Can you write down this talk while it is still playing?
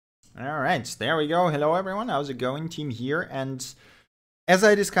All right, there we go. Hello everyone, how's it going? Team here. And as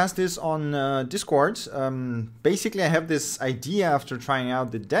I discussed this on Discord, basically I have this idea after trying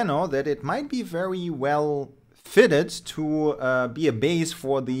out the Deno that it might be very well fitted to be a base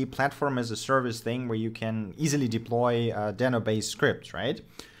for the platform as a service thing where you can easily deploy Deno-based scripts, right?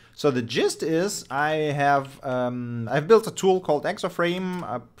 So the gist is I've built a tool called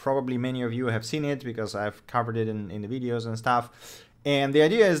Exoframe. Probably many of you have seen it because I've covered it in the videos and stuff. And the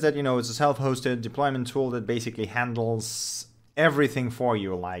idea is that, it's a self-hosted deployment tool that basically handles everything for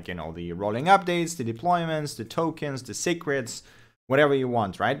you, like, the rolling updates, the deployments, the tokens, the secrets, whatever you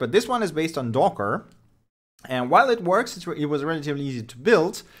want, right? But this one is based on Docker. And while it works, it was relatively easy to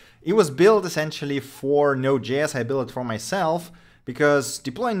build. It was built essentially for Node.js. I built it for myself because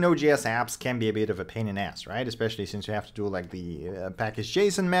deploying Node.js apps can be a bit of a pain in the ass, right? Especially since you have to do like the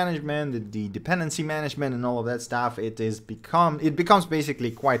package.json management, the dependency management, and all of that stuff. It becomes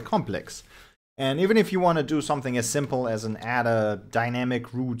basically quite complex. And even if you want to do something as simple as add a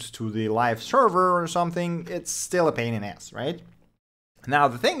dynamic route to the live server or something, it's still a pain in the ass, right? Now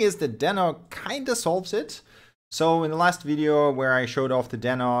the thing is that Deno kind of solves it. So in the last video where I showed off the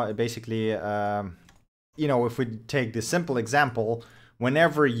Deno, it basically if we take this simple example,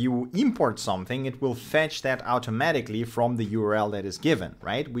 whenever you import something, it will fetch that automatically from the URL that is given,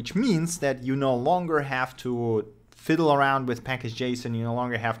 right? Which means that you no longer have to fiddle around with package.json, you no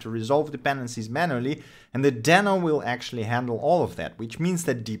longer have to resolve dependencies manually, and the Deno will actually handle all of that, which means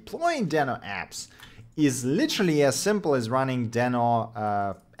that deploying Deno apps is literally as simple as running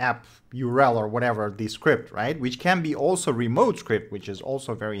Deno app URL or whatever, the script, right? Which can be also remote script, which is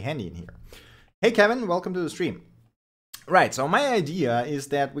also very handy in here. Hey Kevin, welcome to the stream. Right, so my idea is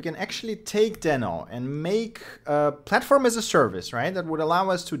that we can actually take Deno and make a platform as a service, right? That would allow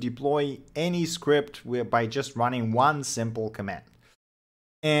us to deploy any script by just running one simple command.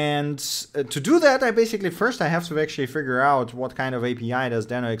 And to do that, I have to actually figure out what kind of API does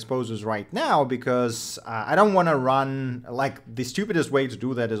Deno exposes right now, because I don't want to run, like, the stupidest way to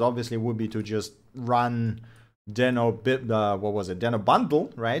do that is obviously would be to just run Deno Deno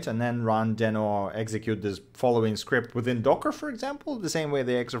bundle, right? And then run Deno execute this following script within Docker, for example, the same way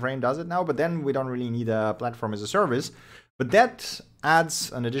the Exoframe does it now. But then we don't really need a platform as a service. But that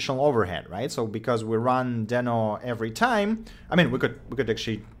adds an additional overhead, right? So because we run Deno every time, I mean, we could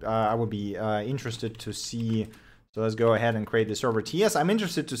actually, I would be interested to see. So let's go ahead and create the server TS. I'm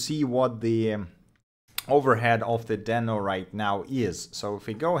interested to see what the overhead of the Deno right now is. So if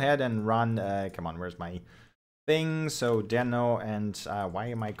we go ahead and run, come on, where's my thing? So Deno, and why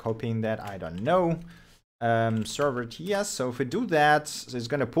am I copying that? I don't know. Server TS. So if we do that, so it's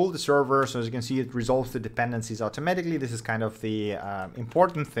going to pull the server. So as you can see, it resolves the dependencies automatically. This is kind of the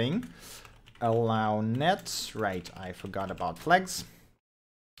important thing. Allow net. Right, I forgot about flags.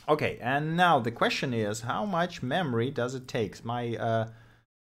 Okay, and now the question is, how much memory does it take?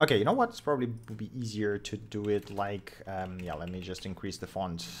 Okay, you know what? It's probably would be easier to do it like, yeah, let me just increase the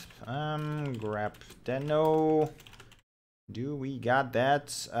font. Grab Deno. Do we got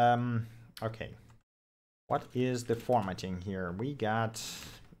that? Okay. What is the formatting here? We got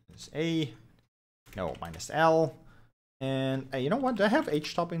minus L. And you know what? Do I have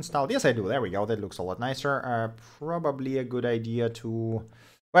htop installed? Yes, I do. There we go. That looks a lot nicer. Probably a good idea to,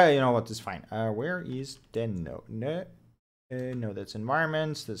 well, you know what? It's fine. Where is Deno? No, that's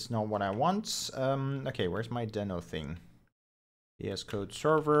environments. That's not what I want. Okay, where's my Deno thing? VS Code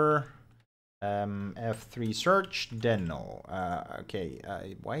server. F3 search Deno. Okay,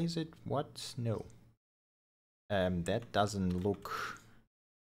 why is it what? No. That doesn't look.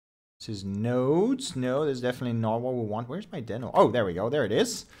 This is nodes. No, that's definitely not what we want. Where's my Deno? Oh, there we go. There it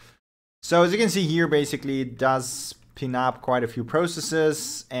is. So as you can see here, basically it does pin up quite a few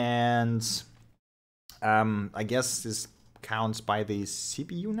processes, and I guess this counts by the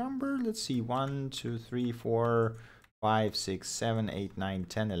CPU number. Let's see, 1, 2, 3, 4, 5, 6, 7, 8, 9,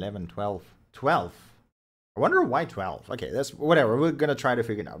 10, 11, 12. 12. I wonder why 12. Okay, that's whatever. We're gonna try to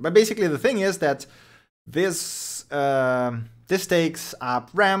figure it out. But basically the thing is that this takes up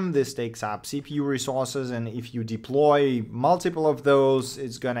RAM, this takes up CPU resources, and if you deploy multiple of those,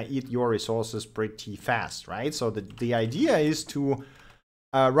 it's gonna eat your resources pretty fast, right? So the idea is to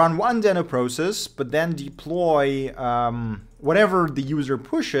run one Deno process, but then deploy whatever the user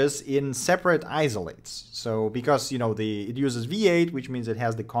pushes in separate isolates. So because, it uses V8, which means it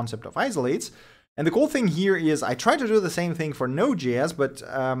has the concept of isolates. And the cool thing here is I tried to do the same thing for Node.js, but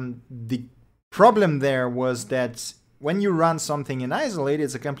the problem there was that when you run something in isolate,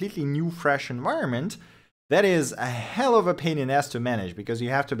 it's a completely new, fresh environment. That is a hell of a pain in the ass to manage, because you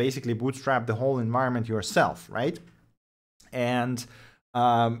have to basically bootstrap the whole environment yourself, right? And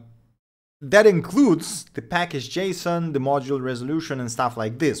that includes the package JSON, the module resolution, and stuff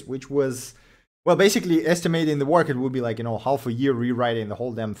like this, which was, well, basically estimating the work. It would be like, you know, half a year rewriting the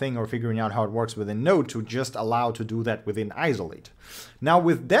whole damn thing or figuring out how it works within Node to just allow to do that within isolate. Now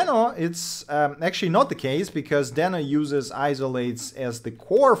with Deno, it's actually not the case, because Deno uses isolates as the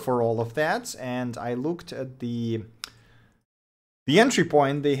core for all of that. And I looked at the entry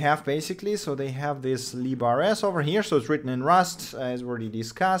point they have basically. So they have this librs over here. So it's written in Rust, as already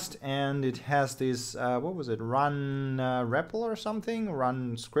discussed. And it has this, what was it? Run REPL or something?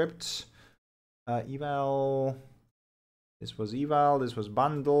 Run script. Eval. This was eval. This was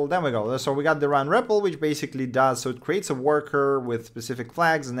bundle. There we go. So we got the run REPL, which basically does, so it creates a worker with specific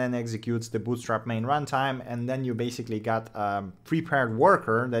flags and then executes the bootstrap main runtime. And then you basically got a prepared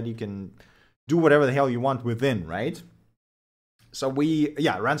worker that you can do whatever the hell you want within, right? So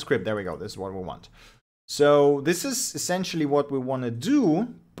run script, there we go, this is what we want. So this is essentially what we want to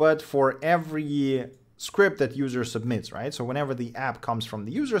do, but for every script that user submits, right? So whenever the app comes from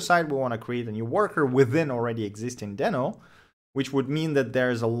the user side, we want to create a new worker within already existing Deno, which would mean that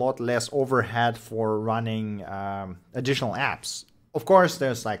there's a lot less overhead for running additional apps. Of course,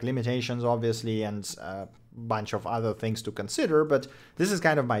 there's like limitations, obviously, and a bunch of other things to consider, but this is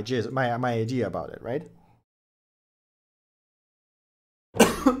kind of my idea about it, right?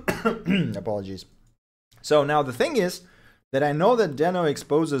 Apologies. So now the thing is that I know that Deno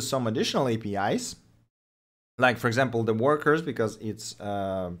exposes some additional APIs, like for example the workers, because it's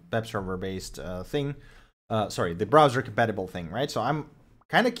a web server based thing. The browser compatible thing, right? So I'm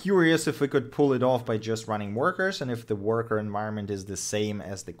kind of curious if we could pull it off by just running workers, and if the worker environment is the same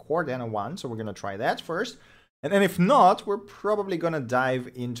as the core Deno one. So we're gonna try that first. And then if not, we're probably going to dive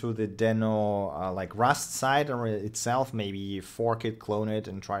into the Deno like Rust side itself, maybe fork it, clone it,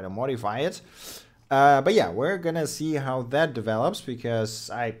 and try to modify it. But yeah, we're going to see how that develops,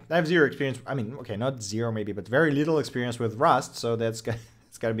 because I have zero experience. I mean, okay, not zero maybe, but very little experience with Rust. So it's going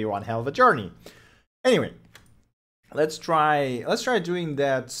to be one hell of a journey. Anyway, let's try doing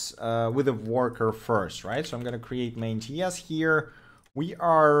that with a worker first, right? So I'm going to create main.ts here. We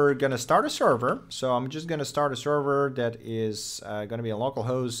are going to start a server. So I'm just going to start a server that is going to be a local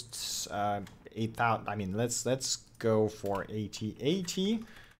host 8,000. I mean, let's go for 8080,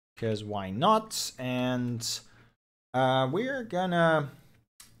 because why not? And we're going to,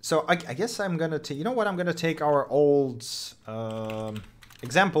 so I guess I'm going to take, you know what? I'm going to take our old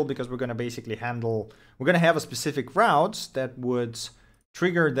example, because we're going to basically we're going to have a specific route that would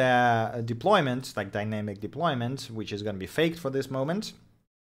trigger the deployment, like dynamic deployment, which is going to be faked for this moment.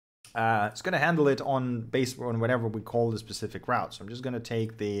 It's going to handle it based on whatever we call the specific route. So I'm just going to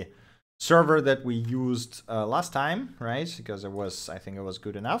take the server that we used last time, right? Because I think it was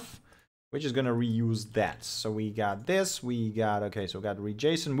good enough. We're just going to reuse that. So we got this, we got read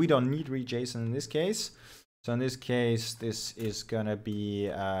JSON. We don't need read JSON in this case. So in this case, this is going to be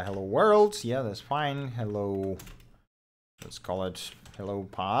hello world. Yeah, that's fine. Hello, let's call it hello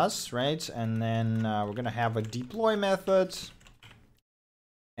PaaS, right? And then we're going to have a deploy method.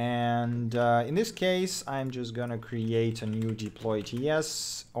 And in this case, I'm just going to create a new deploy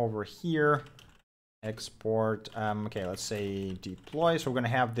TS over here. Export, okay, let's say deploy. So we're going to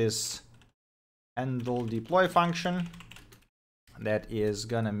have this handle deploy function that is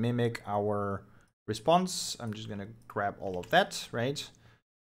going to mimic our response. I'm just going to grab all of that, right?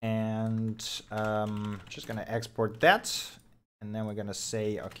 And just going to export that. And then we're going to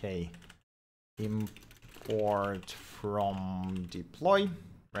say, okay, import from deploy,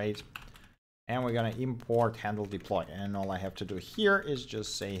 right? And we're going to import handle deploy. And all I have to do here is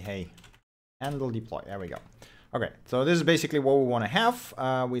just say, hey, handle deploy. There we go. Okay, so this is basically what we want to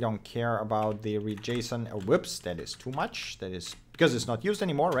have. We don't care about the read JSON. Oh, whoops, that is too much. That is because it's not used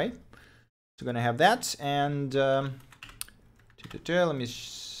anymore, right? So we're going to have that. And let me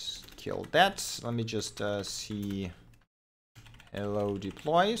kill that. Let me just see hello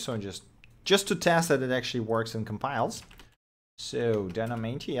deploy. So just to test that it actually works and compiles. So Deno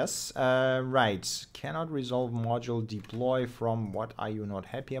main.ts, right, cannot resolve module deploy from what are you not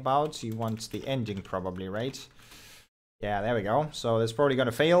happy about? You want the ending probably, right? Yeah, there we go. So that's probably going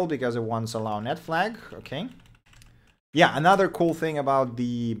to fail because it wants allow net flag. Okay. Yeah, another cool thing about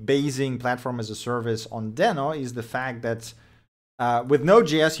the basing platform as a service on Deno is the fact that with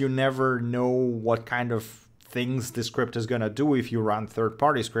Node.js, you never know what kind of things the script is going to do if you run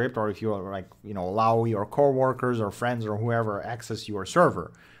third-party script, or if you allow your coworkers or friends or whoever access your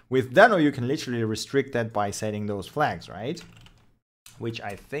server. With Deno, you can literally restrict that by setting those flags, right? Which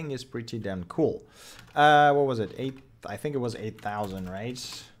I think is pretty damn cool. What was it? I think it was 8,000,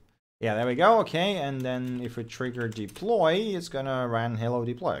 right? Yeah, there we go. Okay, and then if we trigger deploy, it's gonna run hello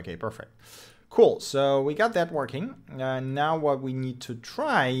deploy. Okay, perfect. Cool, so we got that working. Now what we need to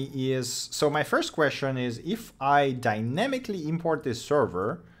try is, so my first question is, if I dynamically import this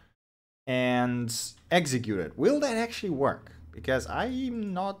server and execute it, will that actually work? Because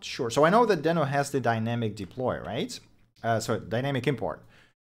I'm not sure. So I know that Deno has the dynamic deploy, right? So dynamic import.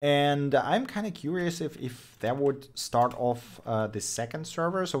 And I'm kind of curious if that would start off the second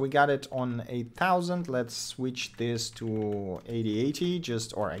server. So we got it on 8,000. Let's switch this to 8080,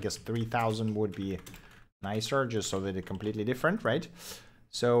 just, or I guess 3,000 would be nicer, just so that it's completely different, right?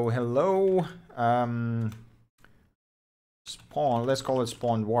 So hello, spawn, let's call it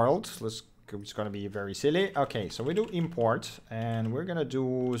spawn world. It's gonna be very silly. Okay, so we do import, and we're gonna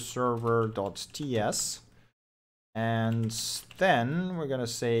do server.ts. And then we're gonna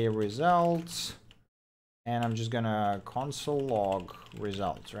say result, and I'm just gonna console log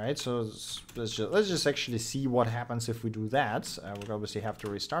results, right? So let's just actually see what happens if we do that. We'll obviously have to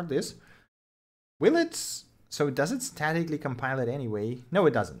restart this. Will it? So does it statically compile it anyway? No,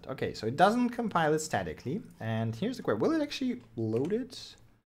 it doesn't. Okay, so it doesn't compile it statically. And here's the question: will it actually load it?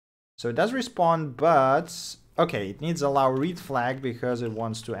 So it does respond, but okay, it needs allow read flag because it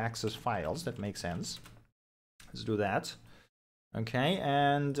wants to access files. That makes sense. Let's do that. Okay,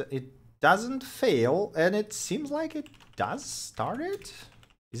 and it doesn't fail, and it seems like it does start it.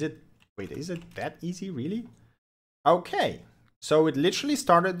 Is it, wait, is it that easy, really? Okay, so it literally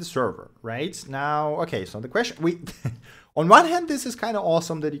started the server, right? Now, okay, so the question, on one hand, this is kind of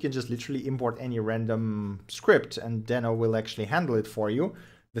awesome that you can just literally import any random script and Deno will actually handle it for you.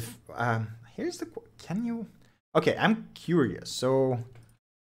 Here's the, can you, okay, I'm curious. So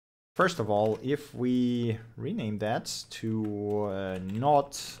first of all, if we rename that to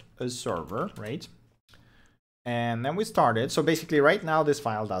not a server, right? And then we start it. So basically right now this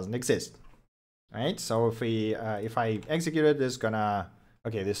file doesn't exist, right? So if I execute it, this is gonna,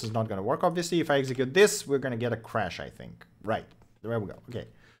 okay, this is not gonna work obviously. If I execute this, we're gonna get a crash, I think. Right, there we go, okay.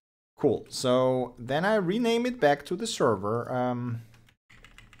 Cool, so then I rename it back to the server.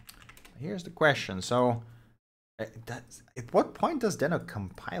 Here's the question, so at what point does Deno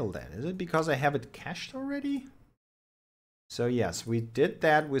compile that? Is it because I have it cached already? So yes, we did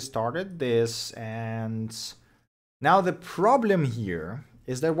that, we started this, and now the problem here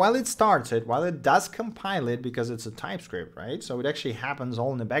is that while it starts it, while it does compile it, because it's a TypeScript, right? So it actually happens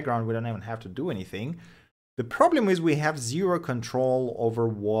all in the background, we don't even have to do anything. The problem is we have zero control over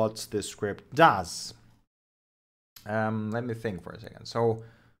what the script does. Let me think for a second. So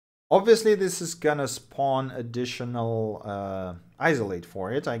obviously, this is gonna spawn additional isolate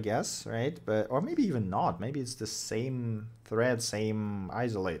for it, I guess, right? But or maybe even not. Maybe it's the same thread, same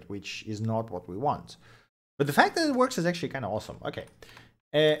isolate, which is not what we want. But the fact that it works is actually kind of awesome. Okay.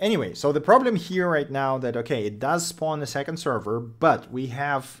 Anyway, so the problem here right now that, okay, it does spawn a second server, but we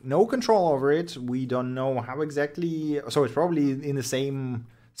have no control over it. We don't know how exactly, so it's probably in the same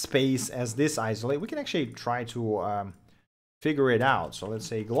space as this isolate. We can actually try to figure it out. So let's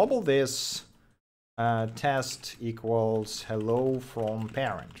say global this test equals hello from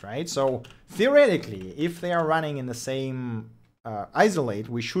parent, right? So theoretically, if they are running in the same isolate,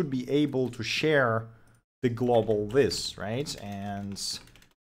 we should be able to share the global this, right? And if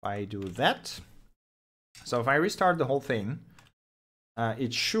I do that, so if I restart the whole thing,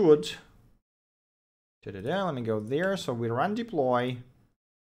 it should, let me go there. So we run deploy.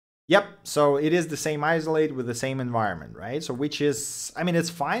 Yep, so it is the same isolate with the same environment, right? So which is, I mean, it's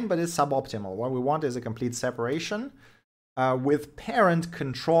fine, but it's suboptimal. What we want is a complete separation with parent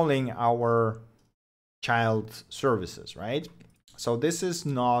controlling our child services, right? So this is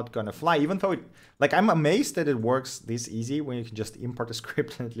not gonna fly, even though it, like, I'm amazed that it works this easy when you can just import a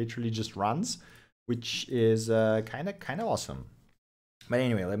script and it literally just runs, which is kind of awesome. But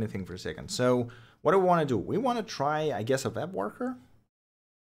anyway, let me think for a second. So what do we want to do? We want to try, I guess, a web worker.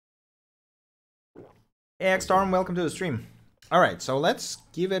 Hey, X-Storm, welcome to the stream. All right, so let's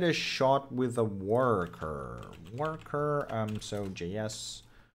give it a shot with a worker. So JS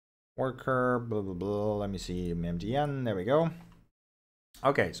worker, blah, blah, blah. Let me see, MDN, there we go.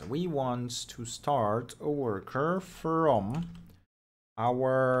 Okay, so we want to start a worker from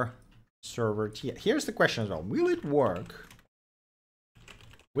our server T. Here's the question as well. Will it work?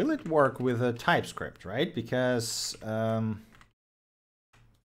 Will it work with a TypeScript, right? Because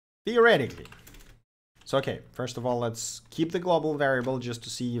theoretically. So, okay, first of all, let's keep the global variable just to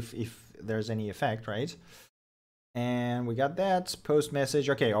see if there's any effect, right? And we got that post message.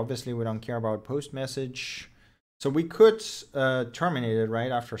 Okay, obviously we don't care about post message. So we could terminate it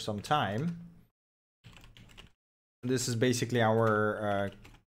right after some time. This is basically our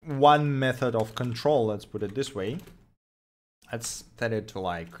one method of control, let's put it this way. Let's set it to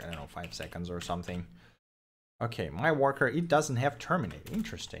like, I don't know, 5 seconds or something. Okay, my worker, it doesn't have terminate.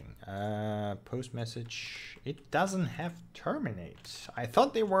 Interesting. Post message, it doesn't have terminate. I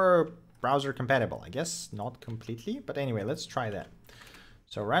thought they were browser compatible. I guess not completely, but anyway, let's try that.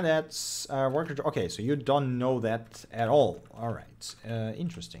 So run that worker. Okay, so you don't know that at all. All right,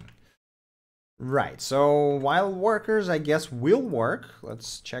 interesting. Right, so while workers, I guess, will work.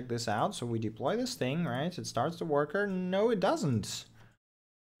 Let's check this out. So we deploy this thing, right? It starts the worker. No, it doesn't.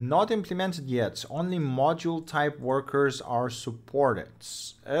 Not implemented yet. Only module type workers are supported.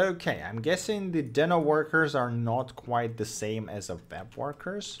 Okay, I'm guessing the Deno workers are not quite the same as a web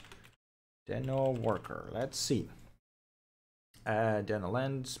workers. Deno worker, let's see. Deno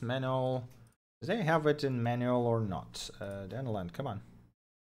lens, manual. Do they have it in manual or not? Deno lens, come on.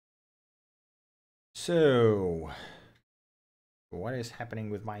 So, what is happening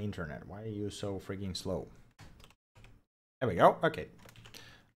with my internet? Why are you so freaking slow? There we go. Okay.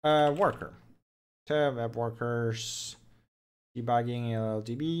 Worker. Web workers. Debugging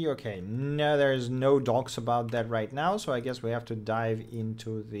LLDB. Okay. No, there's no docs about that right now. So I guess we have to dive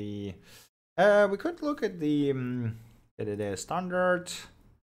into the. We could look at the standard.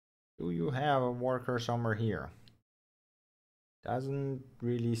 Do you have a worker somewhere here? Doesn't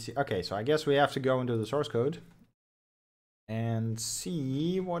really see. Okay, so I guess we have to go into the source code and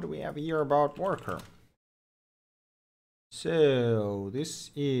see what we have here about worker. So this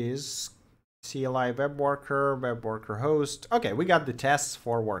is CLI web worker host. Okay, we got the tests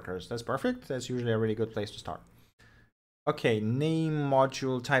for workers. That's perfect. That's usually a really good place to start. Okay, name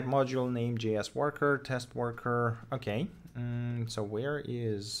module, type module, name JS worker, test worker. Okay, so where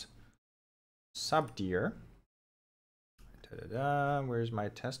is subdir? Where's my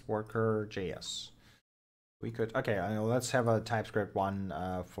test worker JS? We could, okay, let's have a TypeScript one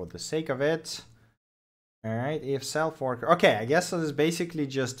for the sake of it. All right, if self worker, okay, I guess this is basically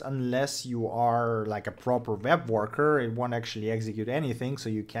just unless you are like a proper web worker, it won't actually execute anything, so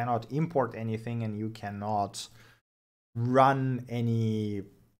you cannot import anything and you cannot run any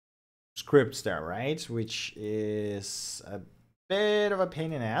scripts there, right? Which is a bit of a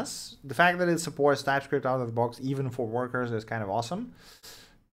pain in the ass. The fact that it supports TypeScript out of the box, even for workers, is kind of awesome.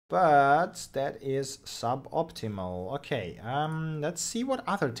 But that is suboptimal. Okay, let's see what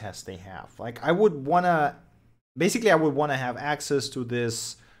other tests they have. Like, I would wanna, basically, I would wanna have access to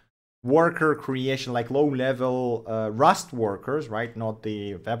this worker creation, like low-level Rust workers, right? Not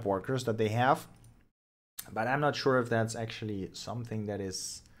the web workers that they have. But I'm not sure if that's actually something that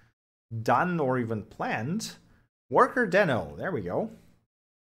is done or even planned. Worker Deno, there we go.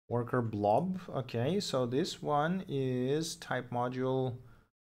 Worker blob, okay, so this one is type module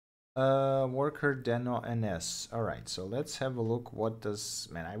worker Deno ns. All right, so let's have a look. What does,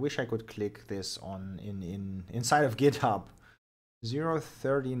 man, I wish I could click this on inside of GitHub.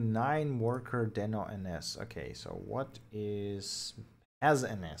 039 worker Deno ns. Okay, so what is as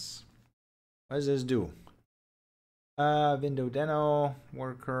ns? What does this do? Window Deno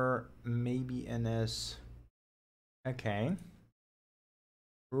worker maybe ns. Okay.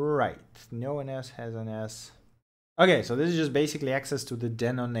 Right. No NS has NS. Okay, so this is just basically access to the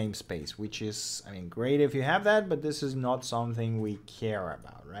Deno namespace, which is, I mean, great if you have that, but this is not something we care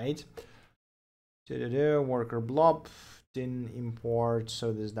about, right? Worker blob, didn't import,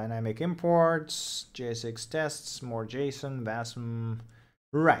 so this dynamic imports, JSX tests, more JSON, WASM.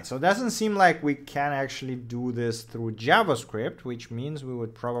 Right, so it doesn't seem like we can actually do this through JavaScript, which means we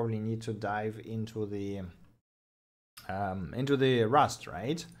would probably need to dive into the Rust,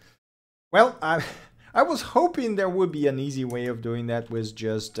 right? Well, I was hoping there would be an easy way of doing that with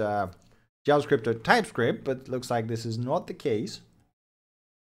just JavaScript or TypeScript, but looks like this is not the case.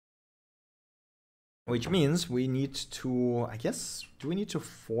 Which means we need to, I guess, do we need to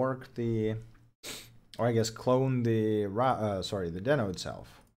fork the, or I guess clone the, the Deno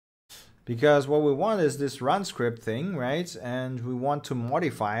itself? Because what we want is this run script thing, right? And we want to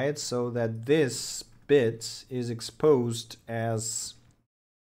modify it so that this bit is exposed as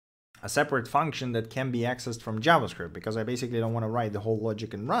a separate function that can be accessed from JavaScript, because I basically don't want to write the whole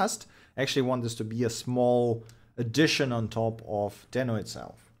logic in Rust. I actually want this to be a small addition on top of Deno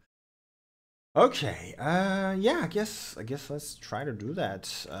itself. Okay, yeah, I guess let's try to do that.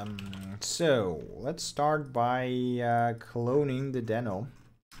 So let's start by cloning the Deno.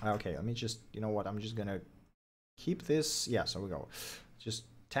 Okay, let me just, you know what, I'm just gonna keep this. Yeah, so we go. Just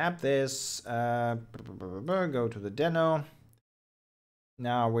tap this, go to the Deno.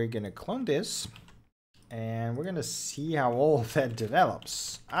 Now we're gonna clone this, and we're gonna see how all of that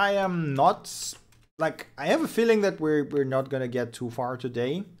develops. I am not like, I have a feeling that we're not gonna get too far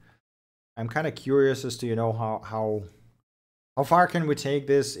today. I'm kind of curious as to, you know, how far can we take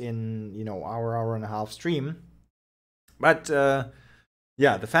this in, you know, hour and a half stream. But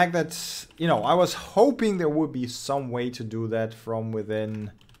yeah, the fact that, you know, I was hoping there would be some way to do that from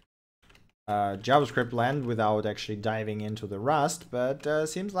within JavaScript land without actually diving into the Rust, but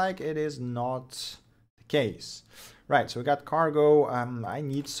seems like it is not the case. Right, so we got cargo. I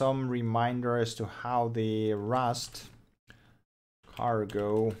need some reminder as to how the Rust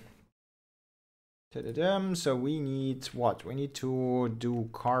cargo. So we need what? We need to do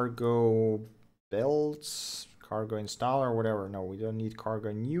cargo builds, cargo install or whatever. No, we don't need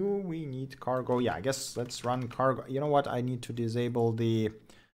cargo new. We need cargo. Yeah, I guess let's run cargo. You know what? I need to disable the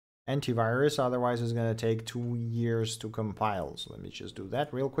antivirus, otherwise it's going to take 2 years to compile. So let me just do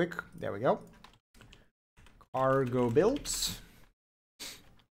that real quick. There we go. Cargo builds.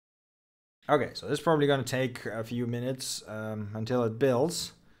 Okay, so this is probably going to take a few minutes until it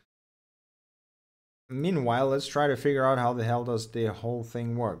builds. Meanwhile, let's try to figure out how the hell does the whole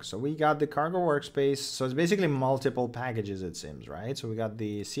thing work. So we got the cargo workspace. So it's basically multiple packages, it seems, right? So we got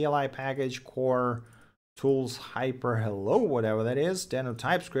the CLI package, core, tools, hyper, hello, whatever that is, Deno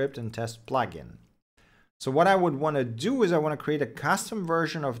TypeScript, and test plugin. So what I would want to do is I want to create a custom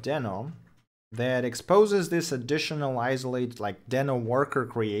version of Deno that exposes this additional isolate, like Deno worker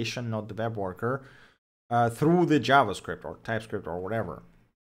creation, not the web worker, through the JavaScript or TypeScript or whatever.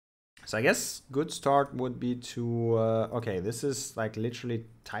 So I guess good start would be to, okay, this is like literally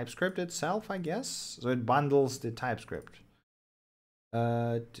TypeScript itself, I guess. So it bundles the TypeScript.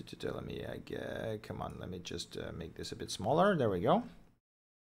 Let me, come on, let me just make this a bit smaller. There we go.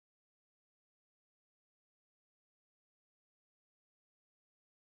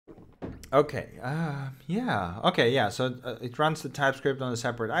 Okay, yeah, okay, yeah, so it runs the TypeScript on a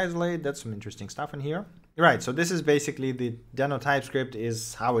separate isolate. That's some interesting stuff in here. Right, so this is basically the Deno TypeScript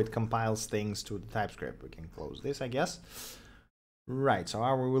is how it compiles things to the TypeScript. We can close this, I guess. Right, so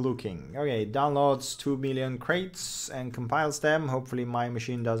how are we looking? Okay, downloads 2 million crates and compiles them. Hopefully my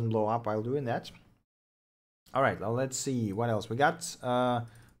machine doesn't blow up while doing that. All right, well, let's see what else we got.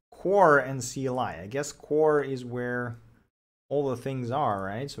 Core and CLI. I guess core is where all the things are,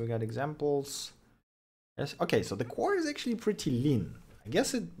 right? So we got examples. Yes. Okay, so the core is actually pretty lean. I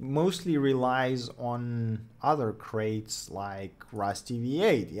guess it mostly relies on other crates like Rusty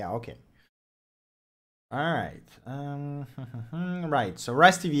V8. Yeah, okay. All right. Right. So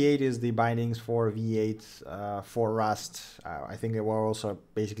Rusty V8 is the bindings for V8 for Rust. I think they were also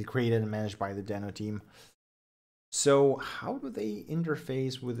basically created and managed by the Deno team. So how do they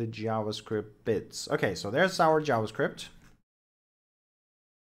interface with the JavaScript bits? Okay, so there's our JavaScript.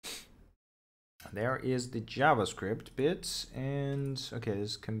 There is the JavaScript bit, and okay,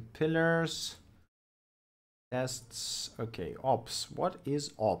 there's compilers, tests, okay, ops. What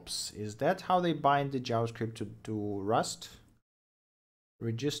is ops? Is that how they bind the JavaScript to Rust?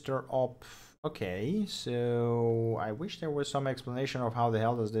 Register op. Okay, so I wish there was some explanation of how the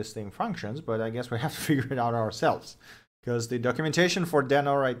hell does this thing functions, but I guess we have to figure it out ourselves, because the documentation for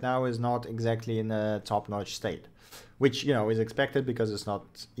Deno right now is not exactly in a top-notch state, which, you know, is expected because it's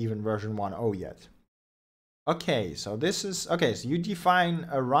not even version 1.0 yet. Okay, so this is, okay, so you define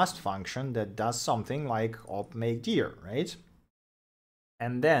a Rust function that does something like op make dir, right?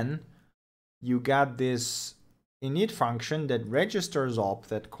 And then you got this init function that registers op,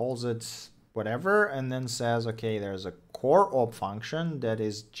 that calls it whatever, and then says, okay, there's a core op function that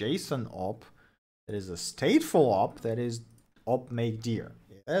is JSON op, that is a stateful op, that is op make dir.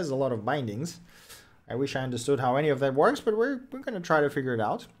 There's a lot of bindings. I wish I understood how any of that works, but we're going to try to figure it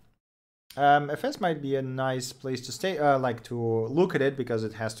out. FS might be a nice place to stay, like to look at it, because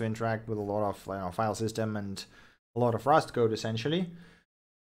it has to interact with a lot of, you know, file system and a lot of Rust code essentially.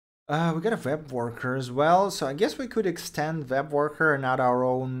 We got a web worker as well, so I guess we could extend web worker and add our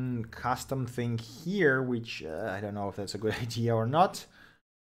own custom thing here, which I don't know if that's a good idea or not.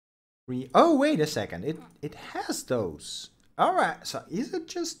 Oh, wait a second, it has those. All right, so is it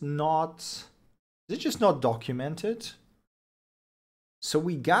just not documented? So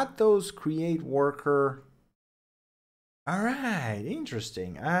we got those create worker. All right,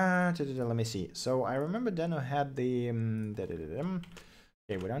 interesting. Let me see. So I remember Deno had the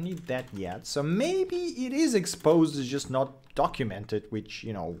okay, we don't need that yet. So maybe it is exposed, it's just not documented, which,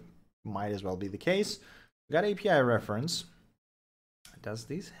 you know, might as well be the case. We got API reference. Does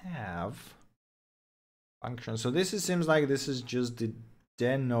this have function? So this seems like this is just the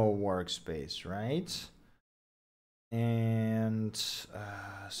Deno workspace, right? And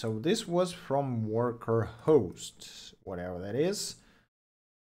so this was from worker host, whatever that is.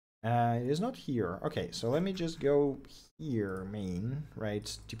 It is not here. Okay, so let me just go here, main,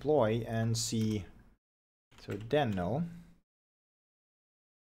 right, deploy, and see. So Deno.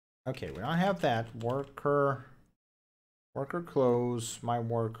 Okay, we don't have that. Worker close, my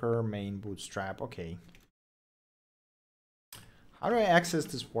worker, main bootstrap. Okay. How do I access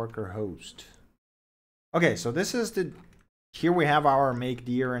this worker host? Okay, so this is the, here we have our make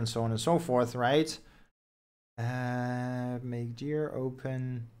dir and so on and so forth, right? Make dir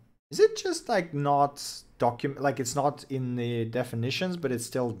open. Is it just like not document, like it's not in the definitions, but it's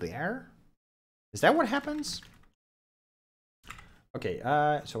still there? Is that what happens? Okay,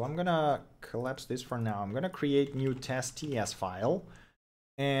 so I'm gonna collapse this for now. I'm gonna create new test.ts file.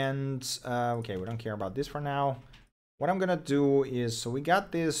 And, okay, we don't care about this for now. What I'm gonna do is, so we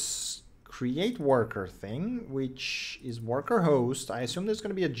got this create worker thing, which is worker host. I assume there's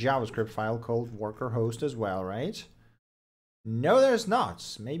gonna be a JavaScript file called worker host as well, right? No, there's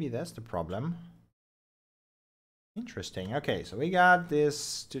not. Maybe that's the problem. Interesting. Okay, so we got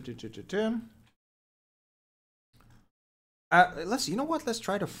this. Let's, you know what? Let's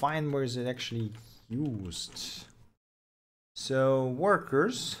try to find where is it actually used. So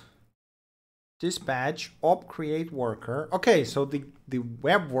workers, dispatch, op create worker. Okay, so the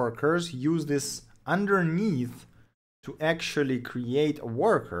web workers use this underneath to actually create a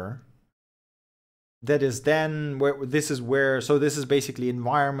worker. That is then where this is where, so this is basically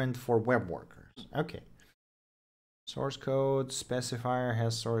environment for web workers. Okay. Source code specifier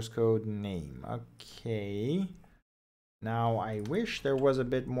has source code name. Okay. Now I wish there was a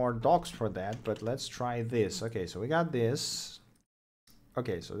bit more docs for that, but let's try this. Okay, so we got this.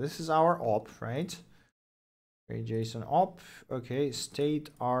 Okay, so this is our op, right? Okay, JSON op. Okay,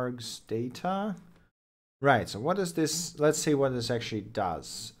 state args data. Right, so what is this? Let's see what this actually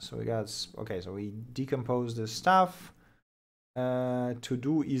does. So we got, okay, so we decompose this stuff. To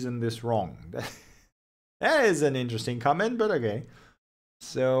do isn't this wrong? That is an interesting comment, but okay.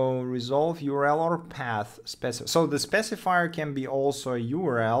 So resolve URL or path specify. So the specifier can be also a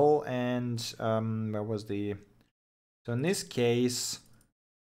URL, and where was the? So in this case,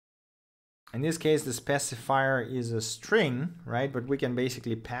 the specifier is a string, right? But we can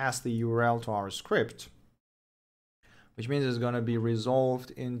basically pass the URL to our script, which means it's going to be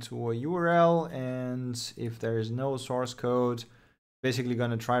resolved into a URL, and if there is no source code, basically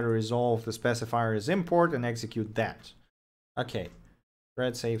going to try to resolve the specifier as import and execute that. Okay,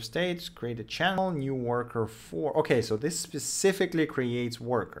 thread save state, create a channel, new worker 4. Okay, so this specifically creates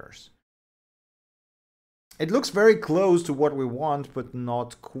workers. It looks very close to what we want, but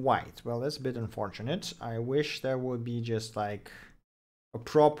not quite. Well, that's a bit unfortunate. I wish there would be just like a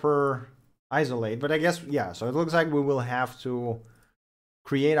proper isolate, but I guess, yeah, so it looks like we will have to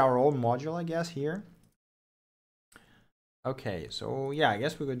create our own module, I guess, here. Okay, so yeah, I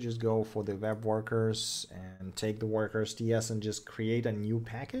guess we could just go for the web workers and take the workers TS and just create a new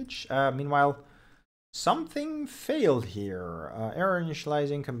package. Meanwhile, something failed here. Error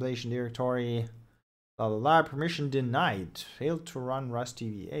initializing compilation directory, blah, blah, blah, permission denied. Failed to run Rust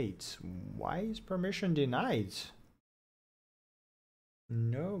v8. Why is permission denied?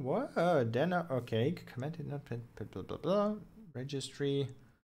 No, what? Deno, okay, commented not blah, blah, blah, registry,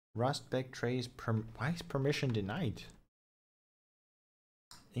 Rust backtrace, why is permission denied?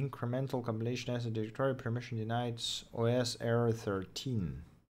 Incremental compilation as a directory, permission denied, OS error 13.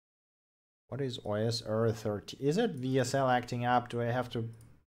 What is OS error 13? Is it VSL acting up? Do I have to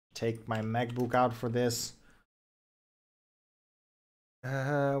take my MacBook out for this?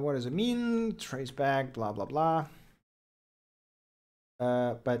 What does it mean? Trace back, blah, blah, blah.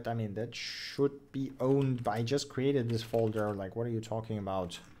 But I mean, that should be owned by, I just created this folder. Like, what are you talking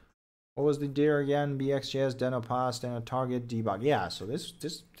about? What was the dir again? BxJS, Deno-based, Deno target, debug. Yeah, so this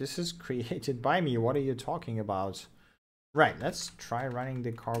is created by me. What are you talking about? Right, let's try running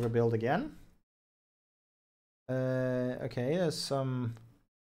the cargo build again. Okay, there's some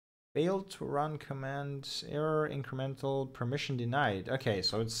failed to run command, error, incremental, permission denied. Okay,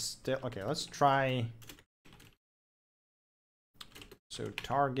 so it's still, okay, let's try. So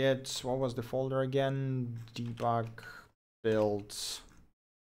target, what was the folder again? Debug, build,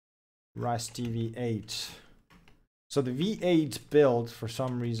 Rust v8. So the v8 build for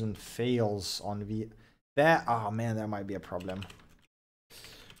some reason fails on that. Oh man, that might be a problem.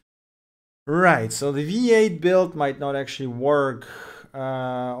 Right, so the v8 build might not actually work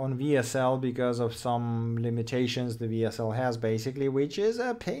on VSL because of some limitations the VSL has, basically, which is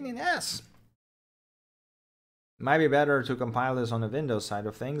a pain in the ass. Might be better to compile this on the Windows side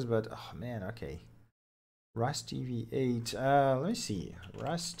of things, but oh man, okay. Rust v8, let me see.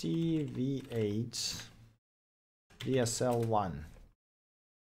 Rust v8 VSL1.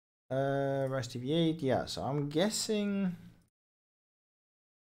 Rest v8, yeah, so I'm guessing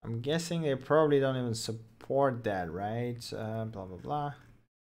they probably don't even support that, right? Blah blah blah.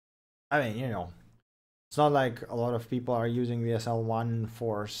 I mean, you know, it's not like a lot of people are using VSL1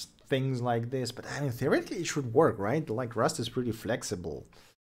 for things like this, but I mean, theoretically it should work, right? Like Rust is pretty flexible.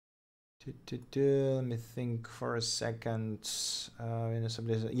 Let me think for a second.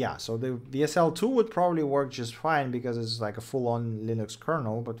 Yeah, so the VSL2 would probably work just fine because it's like a full-on Linux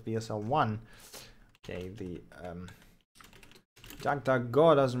kernel, but VSL1, okay, the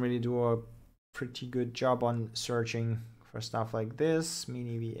DuckDuckGo doesn't really do a pretty good job on searching for stuff like this.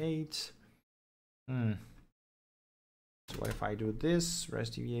 Mini V8. So what if I do this?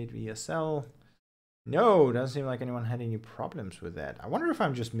 Rest v8 VSL. No, doesn't seem like anyone had any problems with that. I wonder if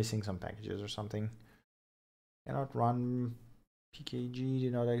I'm just missing some packages or something. Cannot run pkg,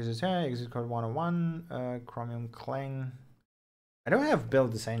 did not exist. Hey, exit code 101, chromium clang. I don't have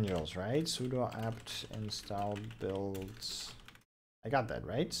build essentials, right? Sudo apt install builds. I got that,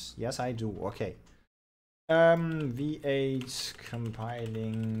 right? Yes, I do. Okay. V8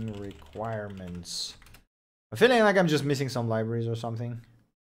 compiling requirements. I'm feeling like I'm just missing some libraries or something.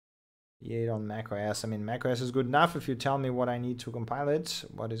 V8 on macOS. I mean, macOS is good enough if you tell me what I need to compile it.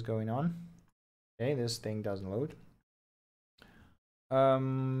 What is going on? Okay, this thing doesn't load.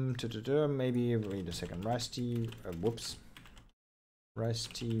 Maybe wait a second. Rusty. Whoops.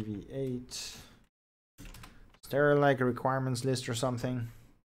 Rusty V8. Is there like a requirements list or something?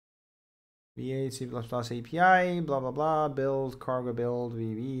 V8 C++ API. Blah blah blah. Build cargo build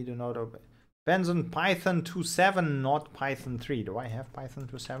VV. Do not open. Depends on Python 2.7, not Python 3. Do I have Python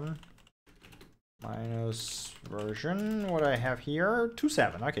 2.7? Minus version. What I have here?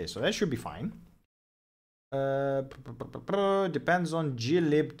 2.7. Okay, so that should be fine. Depends on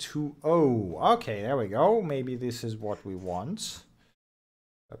glib 2.0. Okay, there we go. Maybe this is what we want.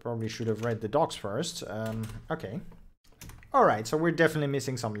 I probably should have read the docs first. Okay. All right, so we're definitely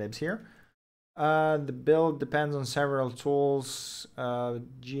missing some libs here. The build depends on several tools.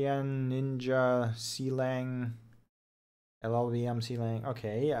 GN, Ninja, CLang, LLVM, CLang.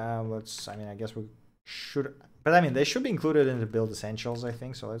 Okay, I mean, I guess we should, but I mean, they should be included in the build essentials, I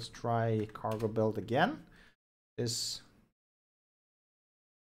think. So let's try cargo build again.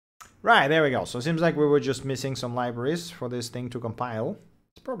 Right, there we go. So it seems like we were just missing some libraries for this thing to compile.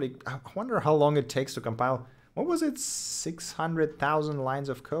 It's probably, I wonder how long it takes to compile. What was it? 600,000 lines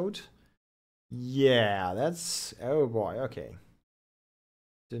of code? Yeah, that's, oh boy, okay.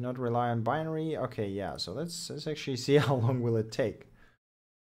 Did not rely on binary. Okay, yeah, so let's actually see how long will it take.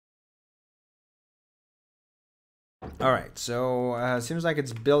 All right, so seems like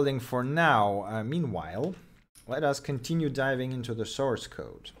it's building for now. Meanwhile, let us continue diving into the source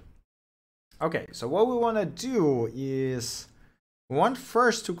code. Okay, so what we want to do is we want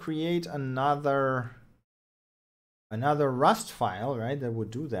first to create another Rust file, right? That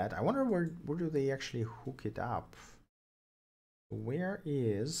would do that. I wonder where do they actually hook it up? Where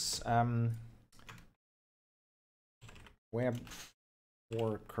is web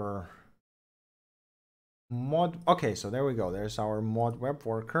worker mod? Okay, so there we go. There's our mod web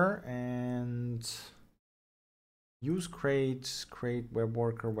worker and use create web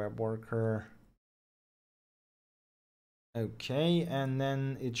worker. Okay, and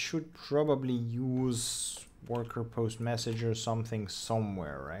then it should probably use worker post message or something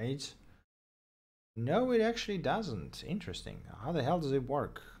somewhere, right? No, it actually doesn't. Interesting. How the hell does it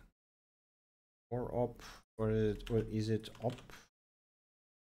work? Or op, or is it op?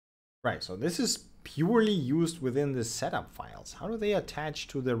 Right, so this is purely used within the setup files. How do they attach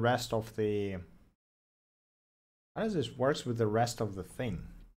to the rest of the... How does this work with the rest of the thing?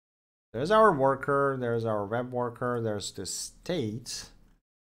 There's our worker, there's our web worker, there's the state,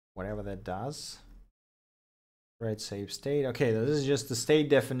 whatever that does. Right, save state. Okay, this is just the state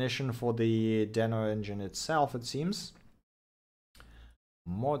definition for the Deno engine itself, it seems.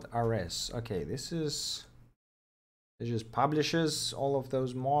 Mod rs. Okay, this is... It just publishes all of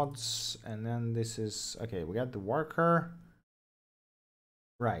those mods, and then this is... Okay, we got the worker.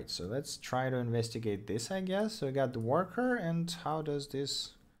 Right, so let's try to investigate this, I guess. So we got the worker, and how does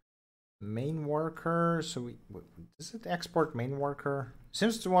this main worker... So does it export main worker?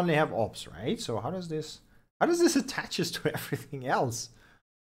 Seems to only have ops, right? So how does this... How does this attaches to everything else?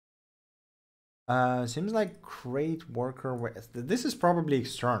 Seems like crate worker. This is probably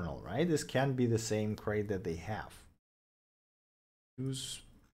external, right? This can't be the same crate that they have. Use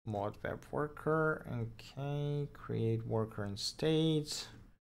mod web worker. Okay, create worker and state.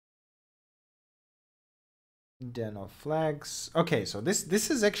 Deno flags. Okay, so this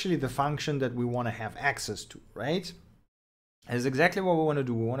is actually the function that we want to have access to, right? is exactly what we want to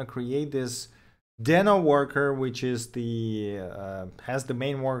do. We want to create this Deno worker, which is the has the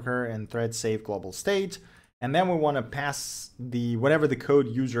main worker and thread save global state, and then we want to pass the whatever the code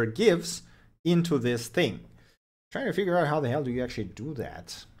user gives into this thing. Trying to figure out how the hell do you actually do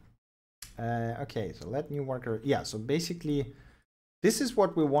that. Okay, so let new worker. Yeah, so basically, this is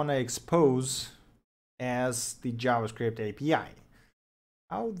what we want to expose as the JavaScript API.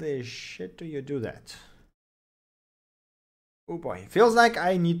 How the shit do you do that? Oh boy, feels like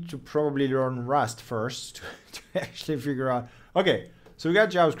I need to probably learn Rust first to actually figure out. Okay, so we got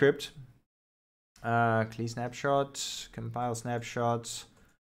JavaScript. Clean snapshot, compile snapshots.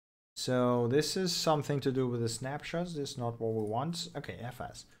 So this is something to do with the snapshots. This is not what we want. Okay,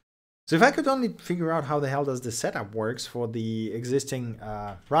 FS. So if I could only figure out how the hell does the setup works for the existing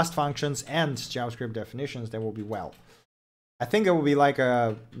Rust functions and JavaScript definitions, that will be well. I think it will be like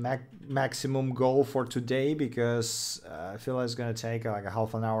a maximum goal for today, because I feel like it's going to take like a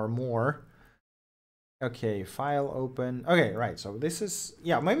half an hour more. Okay, file open. Okay, right. So this is,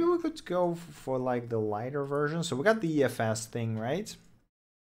 yeah, maybe we could go for like the lighter version. So we got the FS thing, right?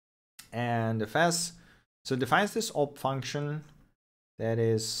 And FS, so defines this op function that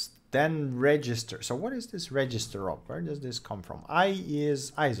is then register. So what is this register op? Where does this come from? I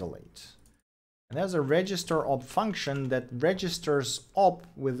is isolate. And there's a register op function that registers op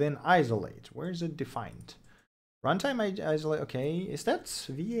within isolate. Where is it defined? Runtime isolate. Okay, is that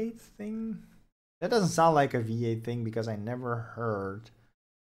V8 thing? That doesn't sound like a V8 thing, because I never heard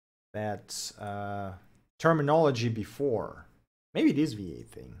that terminology before. Maybe it is V8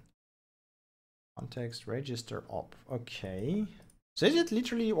 thing. Context register op. Okay. So is it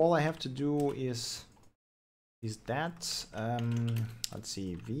literally all I have to do is that? Let's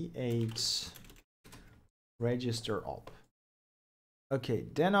see, V8 register op. Okay,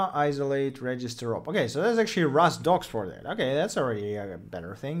 Deno isolate register op. Okay, so there's actually Rust docs for that. Okay, that's already a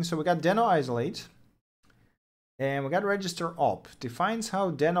better thing. So we got Deno isolate, and we got register op. Defines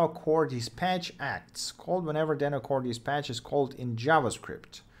how Deno core dispatch acts. Called whenever Deno core dispatch is called in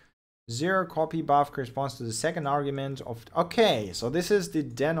JavaScript. 0 copy buff corresponds to the second argument of. Okay, so this is the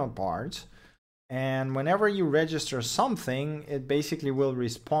Deno part. And whenever you register something, it basically will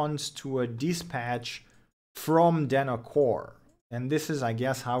respond to a dispatch from Deno core. And this is, I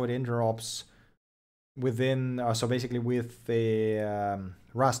guess, how it interopts within, so basically with the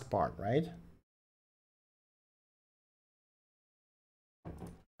Rust part, right?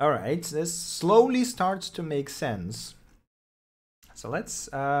 All right, this slowly starts to make sense. So let's,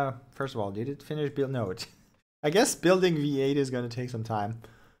 first of all, did it finish build? No, I guess building V8 is going to take some time.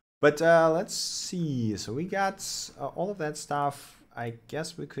 But let's see. So we got all of that stuff. I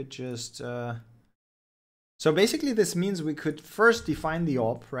guess we could just... So basically this means we could first define the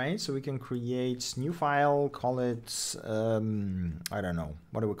op, right? So we can create new file, call it, I don't know,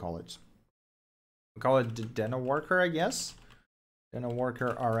 what do we call it? We call it the Deno worker, I guess. Deno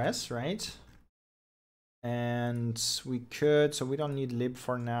worker RS, right? And we could, so we don't need lib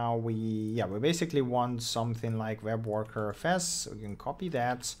for now. We basically want something like web worker fs. So we can copy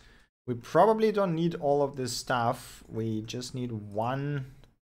that. We probably don't need all of this stuff. We just need one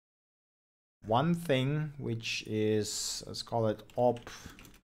thing, which is, let's call it op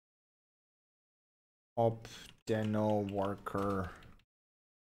Deno worker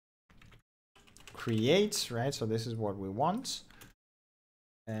create, right? So this is what we want.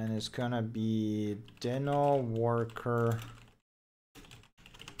 And it's gonna be Deno worker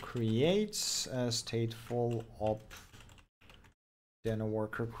creates stateful op Deno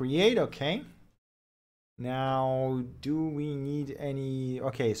worker create. Okay. Now, do we need any?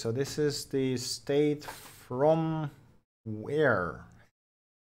 Okay, so this is the state from where?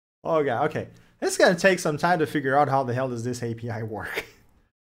 Oh yeah, okay. It's gonna take some time to figure out how the hell does this API work.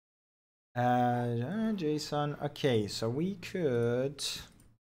 JSON. Okay, so we could.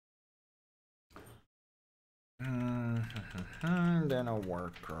 Then a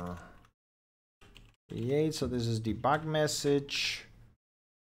worker create. So this is debug message.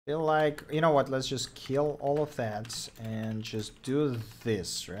 Feel like, you know what, let's just kill all of that and just do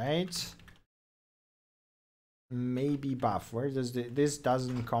this, right? Maybe buff. Where does this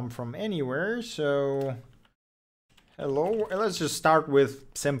doesn't come from anywhere? So hello, let's just start with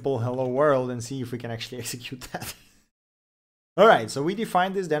simple hello world and see if we can actually execute that. All right, so we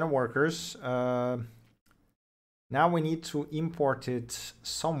defined these Deno workers. Now we need to import it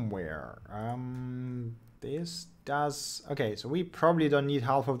somewhere. This does, okay, so we probably don't need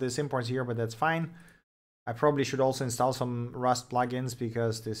half of this imports here, but that's fine. I probably should also install some Rust plugins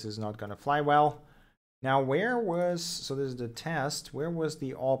because this is not gonna fly well. Now where was, so this is the test, where was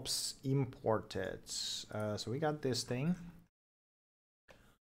the ops imported? So we got this thing.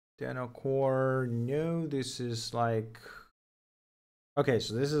 Deno core. No, this is like. Okay,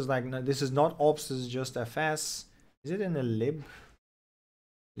 so this is like, no, this is not ops, this is just fs. Is it in the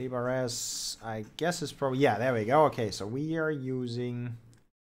librs? I guess it's probably, yeah, there we go. Okay, so we are using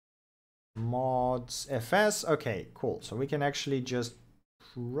mods fs. Okay, cool. So we can actually just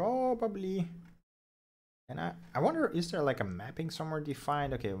probably, and I wonder, is there like a mapping somewhere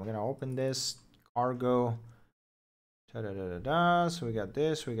defined? Okay, we're gonna open this cargo. So we got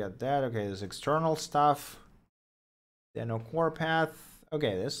this, we got that. Okay, there's external stuff. Deno core path.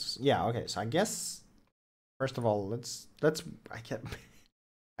 Okay, this, yeah, okay. So I guess first of all, let's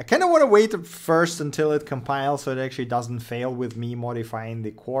I kind of want to wait first until it compiles so it actually doesn't fail with me modifying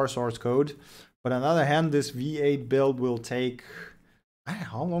the core source code. But on the other hand, this V8 build will take, I don't know,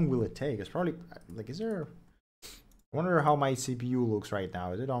 how long will it take? It's probably like, is there, I wonder how my CPU looks right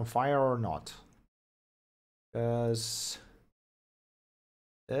now. Is it on fire or not? Because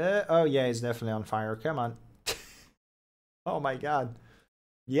oh yeah, it's definitely on fire. Come on. Oh my god.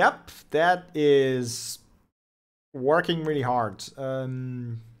 Yep, that is working really hard.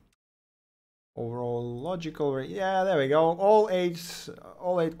 Overall logical, yeah, there we go. All eight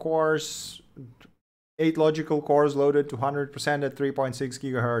cores, 8 logical cores loaded to 100% at 3.6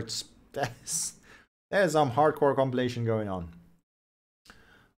 gigahertz. That is some hardcore compilation going on.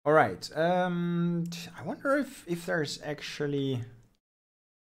 All right. I wonder if there's actually.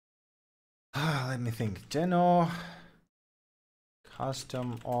 Let me think. Deno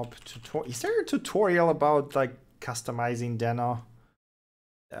custom op tutorial. Is there a tutorial about like customizing Deno?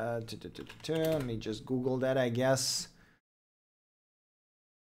 Let me just Google that, I guess.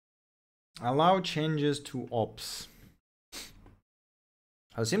 Allow changes to ops.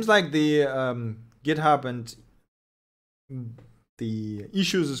 It seems like the GitHub and the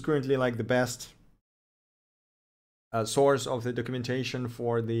issues is currently like the best source of the documentation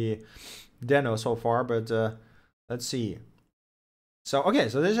for the Deno so far, but let's see. So okay,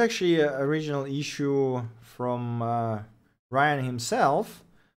 so there's actually a original issue from Ryan himself.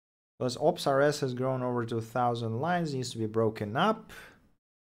 Because ops.rs has grown over to 1,000 lines, needs to be broken up.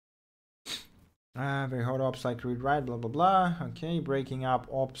 Very hard ops like read write, blah blah blah. Okay, breaking up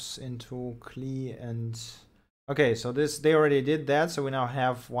ops into CLI and okay, so this, they already did that, so we now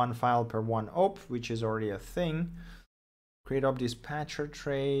have one file per one op, which is already a thing. Create op dispatcher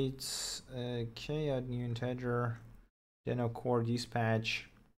traits. Okay, add new integer. Deno core dispatch.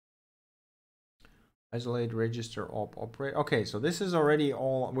 Isolate register op operate. Okay, so this is already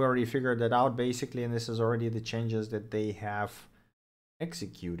all, we already figured that out basically, and this is already the changes that they have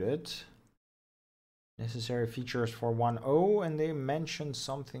executed. Necessary features for 1.0, and they mentioned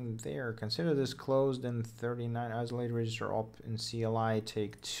something there. Consider this closed in 39. Isolate register op in CLI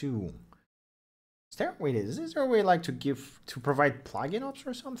take 2. Is there, wait, is there a way like to provide plugin ops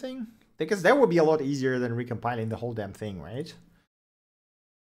or something? Because that would be a lot easier than recompiling the whole damn thing, right?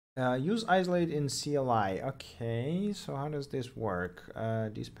 Use isolate in CLI. Okay, so how does this work?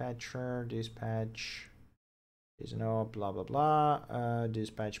 Dispatcher, dispatch, is no blah blah blah.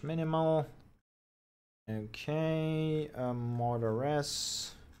 Dispatch minimal. Okay, mod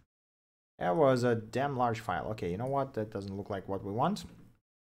rs. That was a damn large file. Okay, you know what? That doesn't look like what we want.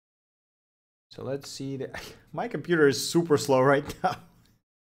 So let's see. My computer is super slow right now.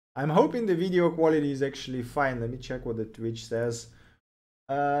 I'm hoping the video quality is actually fine. Let me check what the Twitch says.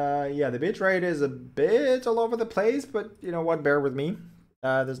 Yeah, the bitrate is a bit all over the place, but you know what? Bear with me.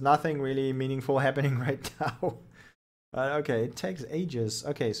 There's nothing really meaningful happening right now. Okay, it takes ages.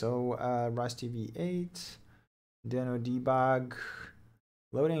 Okay, so Rust v8, Deno debug,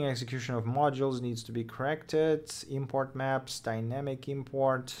 loading execution of modules needs to be corrected. Import maps, dynamic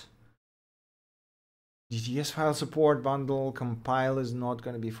import. GTS file support bundle compile is not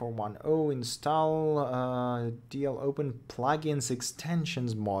going to be for 1.0. Install DL open plugins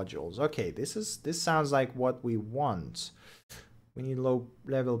extensions modules. Okay, this sounds like what we want. We need low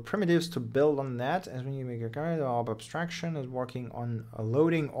level primitives to build on that, as we need to make a guide. Op abstraction is working on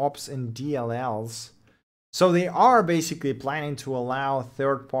loading ops and DLLs. So they are basically planning to allow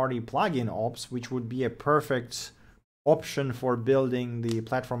third-party plugin ops, which would be a perfect option for building the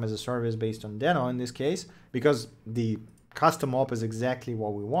platform as a service based on Deno in this case, because the custom op is exactly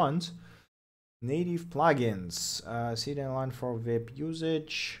what we want. Native plugins, CDN line for VIP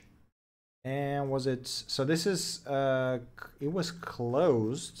usage, and was it, so this is it was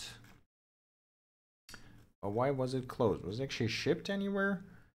closed, but why was it closed? Was it actually shipped anywhere?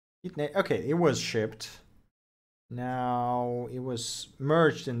 Okay, it was shipped. Now it was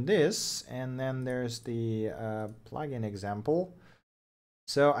merged in this, and then there's the plugin example.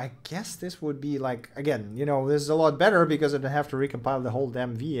 So I guess this would be like, again, you know, this is a lot better because I don't have to recompile the whole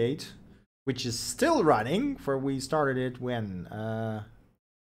damn V8, which is still running. For we started it when,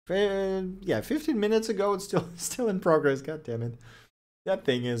 yeah, 15 minutes ago. It's still in progress. God damn it, that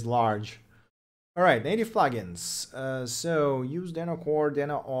thing is large. All right, native plugins. So use Deno core,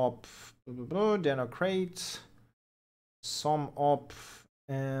 Deno op, Deno crate, some op,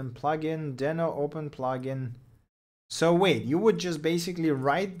 and plugin, Deno open plugin. So wait, you would just basically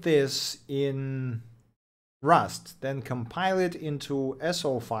write this in Rust, then compile it into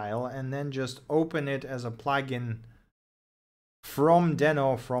SO file, and then just open it as a plugin from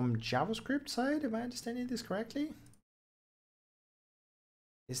Deno from JavaScript side? Am I understanding this correctly?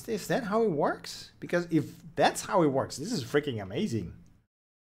 Is that how it works? Because if that's how it works, this is freaking amazing.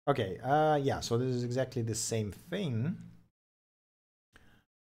 Okay, yeah, so this is exactly the same thing.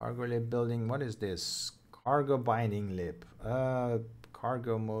 Cargo lib building, what is this? Cargo binding lib,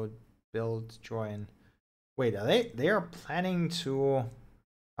 cargo mode build join. Wait, they are planning to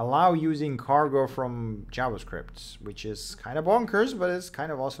allow using cargo from JavaScript, which is kind of bonkers, but it's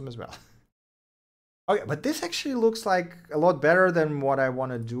kind of awesome as well. Okay, but this actually looks like a lot better than what I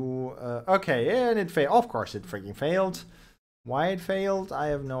want to do. Okay, and it failed. Of course, it freaking failed. Why it failed, I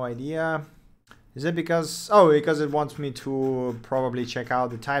have no idea. Is it because, oh, because it wants me to probably check out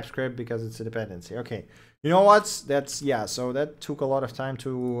the TypeScript because it's a dependency. Okay, you know what? That's, yeah, so that took a lot of time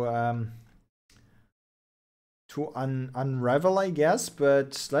to unravel, I guess.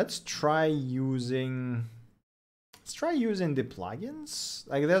 But let's try using the plugins.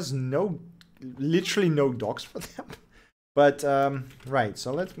 Like, there's literally no docs for them. But right,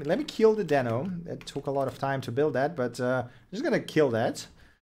 so let me kill the Deno. It took a lot of time to build that, but I'm just gonna kill that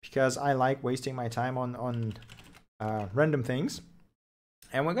because I like wasting my time on random things.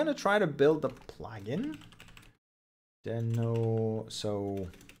 And we're gonna try to build the plugin. Deno, so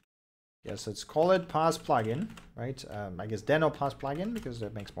yes, let's call it PaaS plugin, right? I guess Deno PaaS plugin because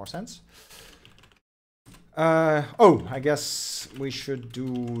that makes more sense. Oh, I guess we should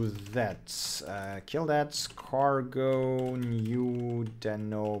do that. Kill that cargo new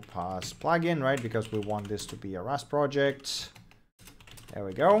Deno PaaS plugin, right? Because we want this to be a Rust project. There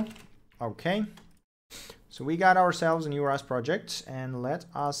we go. Okay. So we got ourselves a new Rust project, and let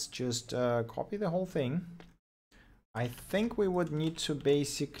us just copy the whole thing. I think we would need to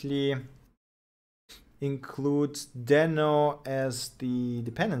basically include Deno as the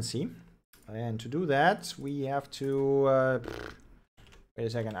dependency. And to do that, we have to wait a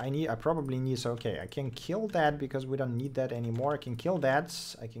second. I probably need, so okay, I can kill that because we don't need that anymore. I can kill that.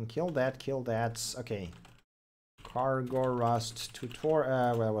 I can kill that. Okay. Cargo Rust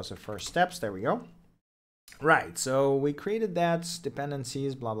tutorial. Well, that was the first steps. There we go. Right. So we created that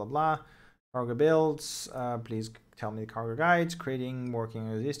dependencies, blah blah blah. Cargo builds. Please tell me the cargo guides. Creating working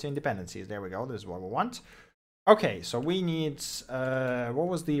existing dependencies. There we go. This is what we want. Okay, so we need, what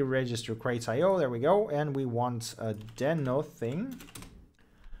was the register crates.io? There we go. And we want a Deno thing.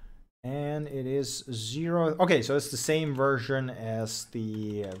 And it is 0. Okay, so it's the same version as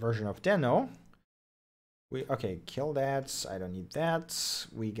the version of Deno. Okay, kill that. I don't need that.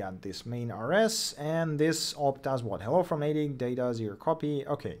 We got this main RS. And this op does what? Hello from native data 0 copy.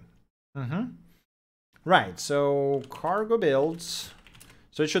 Okay. Right, so cargo builds.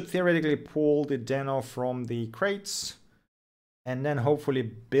 So it should theoretically pull the Deno from the crates and then hopefully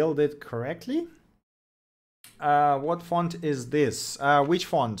build it correctly. What font is this? Which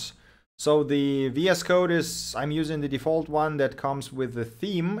font? So the VS Code is, I'm using the default one that comes with the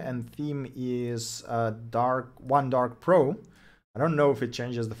theme, and theme is Dark Pro. I don't know if it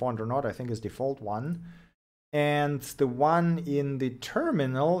changes the font or not. I think it's default one. And the one in the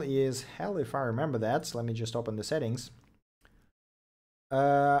terminal is, hell if I remember that. So let me just open the settings.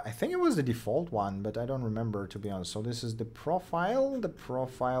 I think it was the default one, but I don't remember, to be honest. So this is the profile. The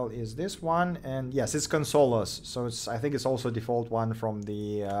profile is this one, and yes, it's Consolos. So it's, I think it's also default one from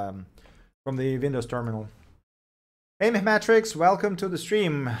the Windows terminal. Hey Matrix, welcome to the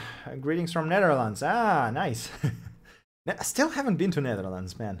stream. Greetings from Netherlands. Ah, nice. I still haven't been to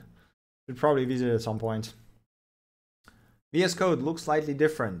Netherlands, man. Should probably visit at some point. VS Code looks slightly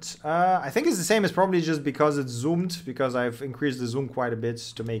different. I think it's the same. It's probably just because it's zoomed, because I've increased the zoom quite a bit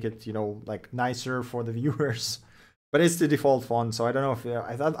to make it, you know, like nicer for the viewers. But it's the default font, so I don't know if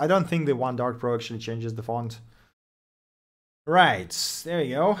I don't think the One Dark Pro actually changes the font. Right, there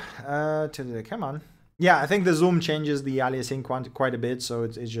you go. Come on. Yeah, I think the zoom changes the aliasing quite a bit, so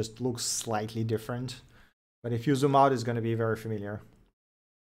it just looks slightly different. But if you zoom out, it's going to be very familiar.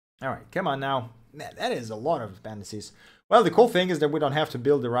 All right, come on now. Man, that is a lot of dependencies. Well, the cool thing is that we don't have to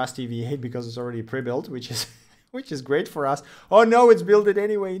build the Rusty V8 because it's already pre-built, which is which is great for us. Oh no, it's built it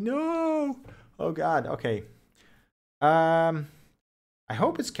anyway. No. Oh God. Okay. I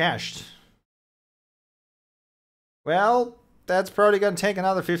hope it's cached. Well, that's probably gonna take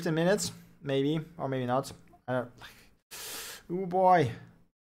another 15 minutes, maybe, or maybe not. Oh boy.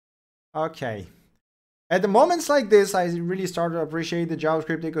 Okay. At the moments like this, I really start to appreciate the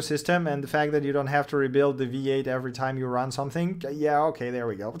JavaScript ecosystem and the fact that you don't have to rebuild the V8 every time you run something. Yeah, okay, there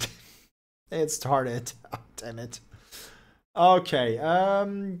we go. It started. Oh, damn it. Okay,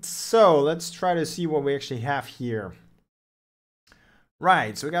 so let's try to see what we actually have here.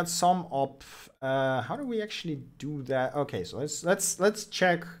 Right, so we got sum up. How do we actually do that? Okay, so let's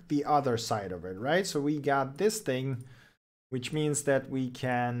check the other side of it, right? So we got this thing, which means that we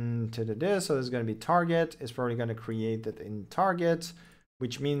can so there's going to be target. It's probably going to create that in target,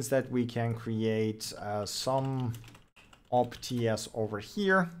 which means that we can create some op.ts over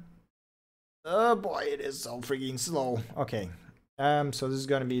here. Oh boy, it is so freaking slow. Okay, so this is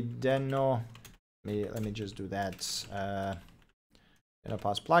going to be Deno. Let me just do that.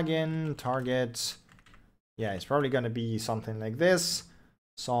 Deno-based plugin target. Yeah, it's probably going to be something like this.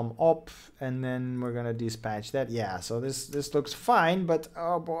 Some op, and then we're gonna dispatch that. Yeah, so this looks fine, but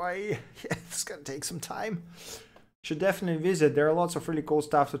oh boy, it's gonna take some time. Should definitely visit. There are lots of really cool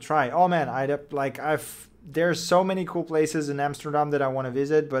stuff to try. Oh man, there's so many cool places in Amsterdam that I want to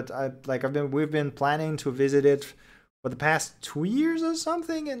visit, but we've been planning to visit it for the past 2 years or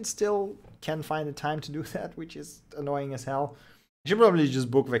something, and still can't find the time to do that, which is annoying as hell. I should probably just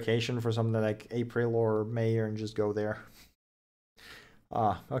book vacation for something like April or May and just go there.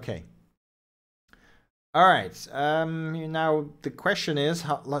 Okay. All right. Now the question is,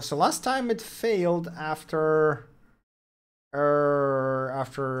 so last time it failed after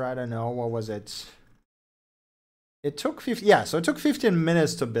I don't know, what was it? It took 15. Yeah, so it took 15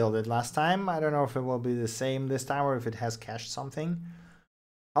 minutes to build it last time. I don't know if it will be the same this time or if it has cached something.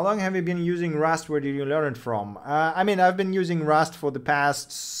 How long have you been using Rust? Where did you learn it from? I mean, I've been using Rust for the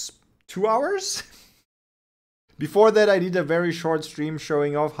past 2 hours. Before that, I did a very short stream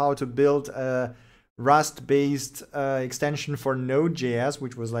showing off how to build a Rust-based extension for node.js,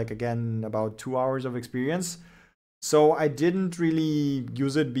 which was like, again, about 2 hours of experience. So I didn't really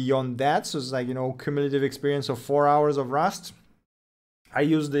use it beyond that. So it's like, you know, cumulative experience of 4 hours of Rust. I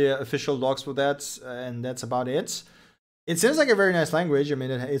use the official docs for that, and that's about it. It seems like a very nice language. I mean,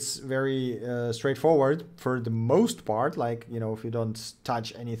 it's very straightforward for the most part. Like, you know, if you don't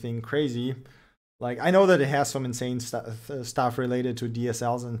touch anything crazy. Like, I know that it has some insane stuff related to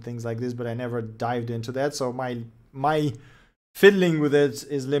DSLs and things like this, but I never dived into that. So my fiddling with it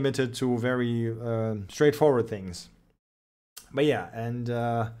is limited to very straightforward things. But yeah, and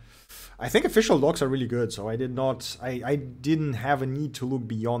I think official docs are really good. So I didn't have a need to look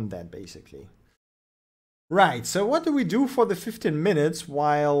beyond that, basically. Right, so what do we do for the 15 minutes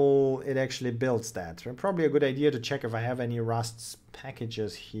while it actually builds that? Probably a good idea to check if I have any Rust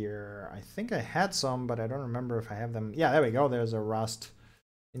packages here. I think I had some, but I don't remember if I have them. Yeah, there we go. There's a Rust.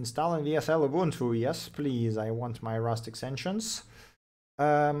 Installing VSL Ubuntu. Yes, please. I want my Rust extensions.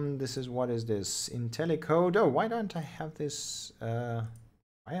 This is, what is this? IntelliCode. Oh, why don't I have this? I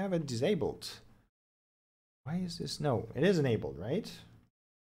have it disabled. Why is this? No, it is enabled, right?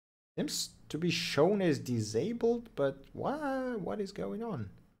 Seems to be shown as disabled, but what is going on?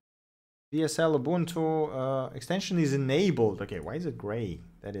 VSL Ubuntu extension is enabled. Okay, why is it gray?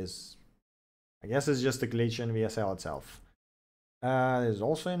 That is, I guess it's just a glitch in VSL itself. It's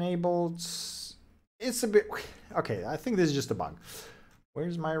also enabled. It's a bit, okay, I think this is just a bug.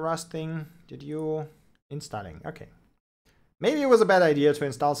 Where's my Rust thing? Did you installing? Okay. Maybe it was a bad idea to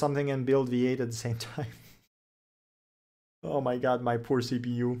install something and build V8 at the same time. Oh my god, my poor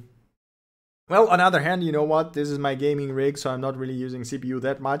CPU. Well, on the other hand, you know what? This is my gaming rig, so I'm not really using CPU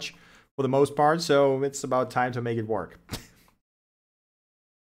that much for the most part, so it's about time to make it work.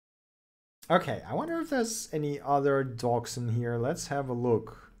 Okay, I wonder if there's any other docs in here. Let's have a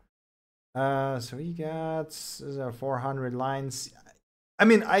look. So we got 400 lines. I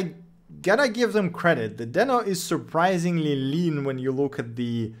mean, I gotta give them credit. The Deno is surprisingly lean when you look at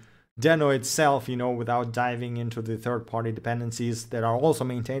the Deno itself, you know, without diving into the third-party dependencies that are also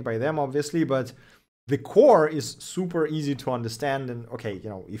maintained by them, obviously, but the core is super easy to understand. And okay, you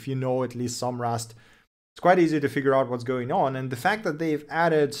know, if you know at least some Rust, it's quite easy to figure out what's going on. And the fact that they've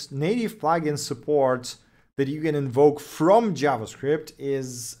added native plugin support that you can invoke from JavaScript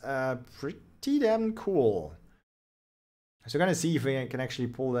is pretty damn cool. So we're gonna see if we can actually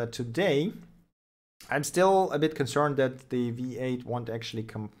pull that today. I'm still a bit concerned that the V8 won't actually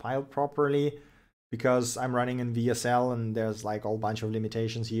compile properly because I'm running in VSL and there's like a whole bunch of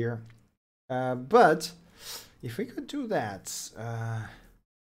limitations here. But if we could do that.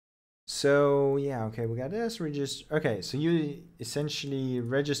 So yeah, okay, we got this register. Okay, so you essentially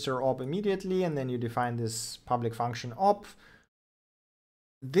register op immediately, and then you define this public function op.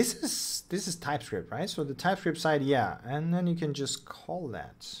 This is TypeScript, right? So the TypeScript side, yeah, and then you can just call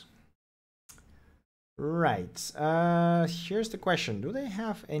that. Right. Here's the question: do they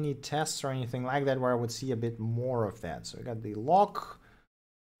have any tests or anything like that where I would see a bit more of that? So we got the lock,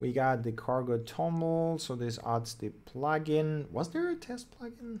 we got the cargo toml. So this adds the plugin. Was there a test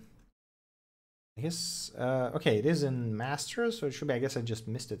plugin? I guess, okay, it is in master, so it should be, I guess I just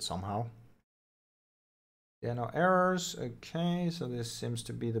missed it somehow. There are no errors. Okay, so this seems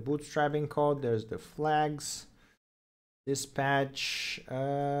to be the bootstrapping code. There's the flags, dispatch,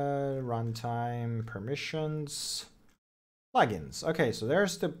 runtime, permissions, plugins. Okay, so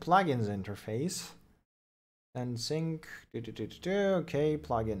there's the plugins interface. And sync, okay,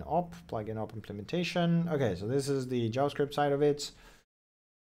 plugin op implementation. Okay, so this is the JavaScript side of it.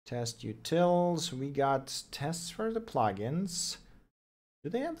 Test utils, we got tests for the plugins. Do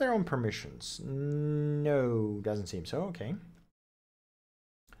they have their own permissions? No, doesn't seem so. Okay.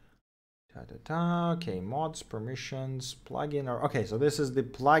 Okay, mods, permissions, plugin, or okay, so this is the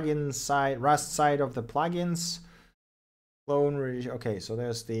plugin side, Rust side of the plugins. Clone, okay, so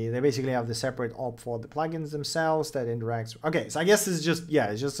there's they basically have the separate op for the plugins themselves that interacts. Okay, so I guess it's just,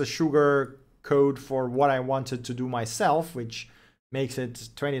 yeah, it's just a sugar code for what I wanted to do myself, which makes it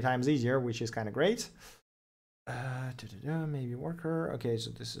 20 times easier, which is kind of great. Maybe worker. Okay,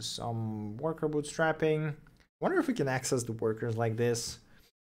 so this is some worker bootstrapping. Wonder if we can access the workers like this.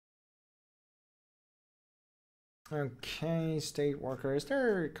 Okay, state worker. Is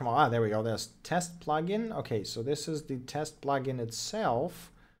there? Come on, there we go. There's test plugin. Okay, so this is the test plugin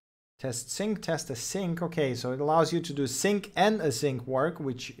itself. Test sync, test async. Okay, so it allows you to do sync and async work,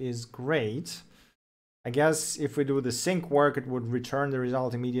 which is great. I guess if we do the sync work, it would return the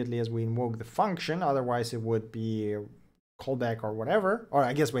result immediately as we invoke the function. Otherwise, it would be a callback or whatever. Or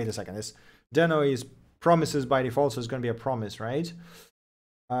I guess, wait a second. This Deno is promises by default, so it's going to be a promise, right?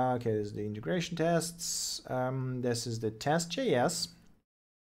 Okay, this is the integration tests. This is the test.js.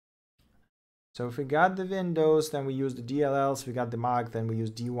 So if we got the windows, then we use the DLLs. If we got the Mac, then we use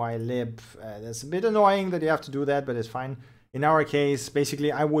dylib. That's a bit annoying that you have to do that, but it's fine. In our case,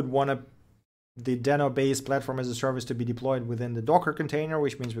 basically, I would want the Deno-based platform as a service to be deployed within the Docker container,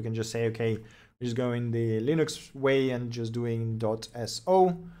 which means we can just say, okay, we're just going the Linux way and just doing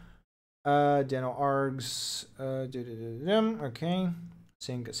 .so. Deno args. Okay.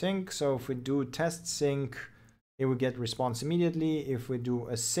 Sync async. So if we do test sync, it would get response immediately. If we do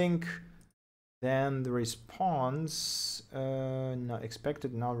async, then the response, not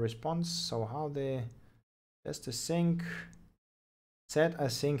expected null response. So how the test async, set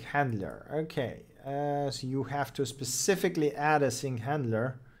async handler. Okay, so you have to specifically add a sync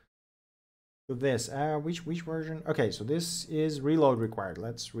handler to this. Which version? Okay, so this is reload required.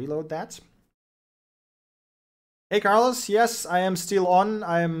 Let's reload that. Hey Carlos, yes, I am still on.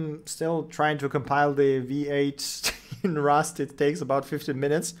 I'm still trying to compile the V8 in Rust. It takes about 15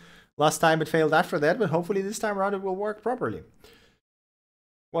 minutes. Last time it failed after that, but hopefully this time around it will work properly.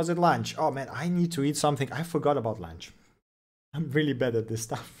 Was it lunch? Oh man, I need to eat something. I forgot about lunch. I'm really bad at this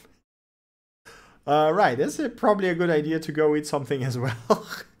stuff. Right, this is probably a good idea to go eat something as well.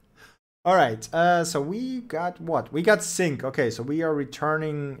 All right, so we got what? We got sync. Okay, so we are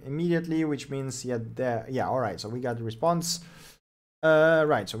returning immediately, which means, yeah, all right, so we got the response.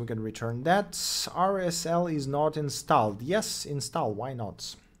 Right, so we can return that. RSL is not installed. Yes, install, why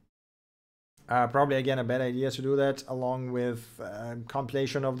not? Probably, again, a bad idea to do that along with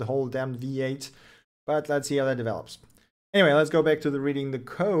compilation of the whole damn V8, but let's see how that develops. Anyway, let's go back to the reading the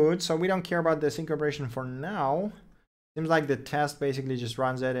code. So we don't care about the sync operation for now. Seems like the test basically just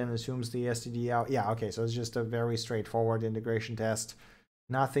runs it and assumes the STD out. Yeah, okay, so it's just a very straightforward integration test.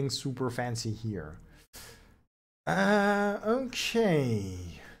 Nothing super fancy here. Okay.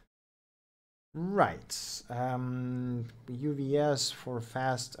 Right. UVS for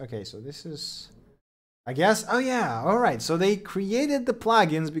fast. Okay, so this is, I guess, oh yeah, all right. So they created the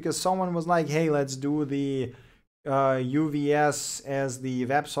plugins because someone was like, hey, let's do the UVS as the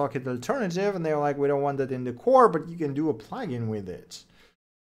WebSocket alternative, and they were like, we don't want that in the core, but you can do a plugin with it,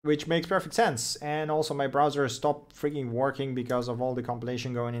 which makes perfect sense. And also my browser stopped freaking working because of all the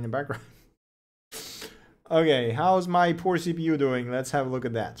compilation going in the background. Okay, how's my poor CPU doing? Let's have a look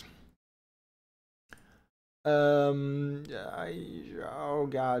at that. Oh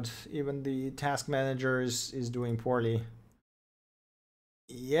god, even the task manager is doing poorly.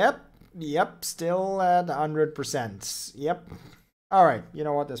 Yep, still at 100%. Yep. All right, you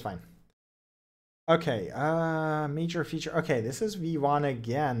know what? That's fine. Okay, major feature. Okay, this is V1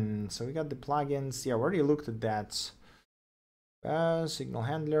 again. So we got the plugins. Yeah, we already looked at that. Signal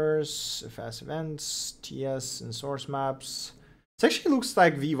handlers, fast events, TS, and source maps. It actually looks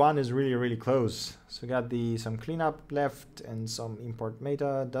like V1 is really, really close. So we got some cleanup left and some import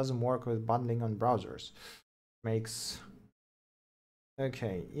meta. Doesn't work with bundling on browsers. Makes...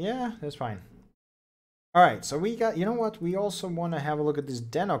 Okay, yeah, that's fine. All right, so we got, you know what? We also want to have a look at this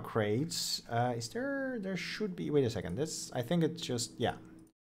Deno crates. Is there should be, wait a second. I think it's just, yeah.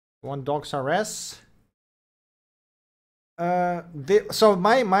 One docs.rs. So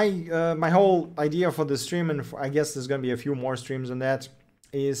my whole idea for the stream, and I guess there's going to be a few more streams on that,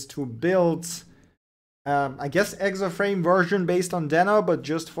 is to build, I guess, Exaframe version based on Deno, but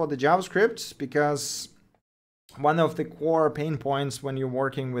just for the JavaScript, because one of the core pain points when you're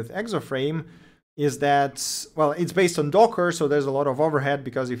working with Exaframe is that, well, it's based on Docker, so there's a lot of overhead,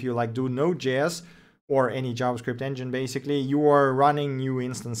 because if you like do node.js or any JavaScript engine, basically, you are running new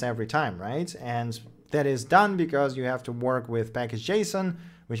instance every time, right? And that is done because you have to work with BxJS,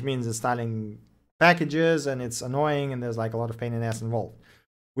 which means installing packages, and it's annoying, and there's like a lot of pain in the ass involved.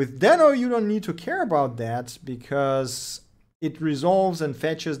 With Deno, you don't need to care about that because it resolves and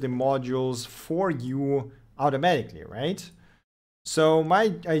fetches the modules for you automatically, right? So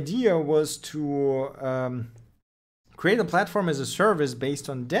my idea was to create a platform as a service based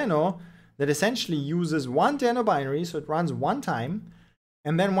on Deno that essentially uses one Deno binary, so it runs one time,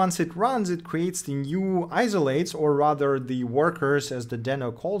 and then once it runs, it creates the new isolates, or rather the workers as the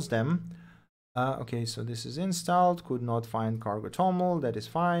Deno calls them. Okay, so this is installed, could not find cargo toml, that is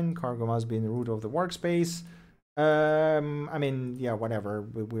fine, cargo must be in the root of the workspace. I mean, yeah, whatever,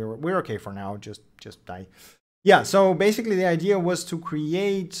 we're okay for now, just die. Yeah, so basically the idea was to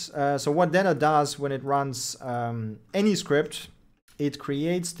create, so what Deno does when it runs any script, it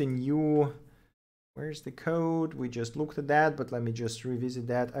creates the new, where's the code? We just looked at that, but let me just revisit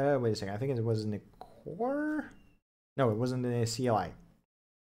that. Wait a second, I think it was in the core? No, it wasn't in the CLI.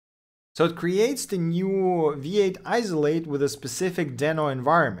 So it creates the new V8 isolate with a specific Deno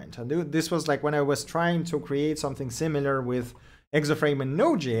environment. And this was like when I was trying to create something similar with Exaframe and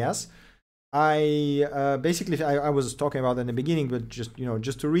Node.js. I basically, I was talking about in the beginning, but just, you know,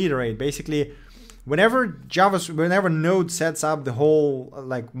 just to reiterate, basically, whenever Node sets up the whole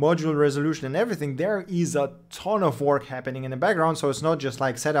like module resolution and everything, there is a ton of work happening in the background. So it's not just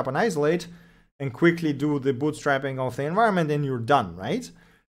like set up an isolate and quickly do the bootstrapping of the environment and you're done, right?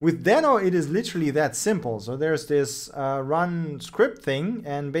 With Deno, it is literally that simple. So there's this run script thing,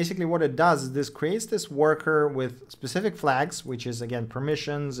 and basically what it does is this creates this worker with specific flags, which is again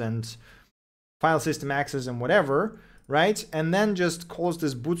permissions and file system access and whatever, right? And then just calls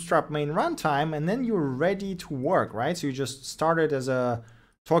this bootstrap main runtime, and then you're ready to work, right? So you just started as a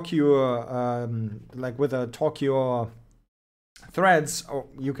Tokyo, like with a Tokyo threads, or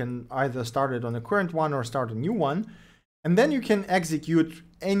you can either start it on the current one or start a new one, and then you can execute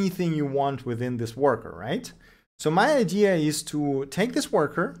anything you want within this worker, right? So my idea is to take this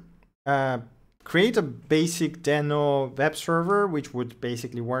worker, create a basic Deno web server, which would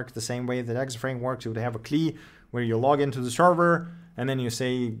basically work the same way that Exaframe works. You would have a CLI where you log into the server and then you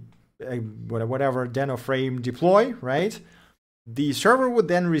say whatever Deno frame deploy, right? The server would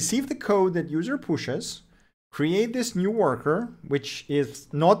then receive the code that user pushes, create this new worker, which is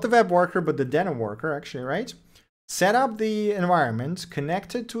not the web worker, but the Deno worker actually, right? Set up the environment,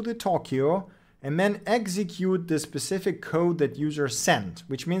 connect it to the Tokyo, and then execute the specific code that user sent,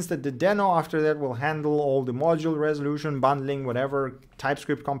 which means that the Deno after that will handle all the module resolution, bundling, whatever,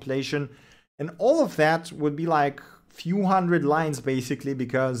 TypeScript compilation. And all of that would be like few hundred lines basically,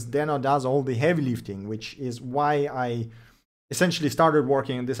 because Deno does all the heavy lifting, which is why I essentially started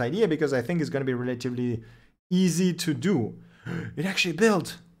working on this idea, because I think it's going to be relatively easy to do. It actually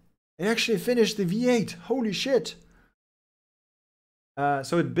built. It actually finished the V8. Holy shit.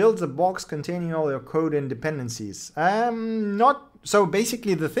 So it builds a box containing all your code and dependencies. So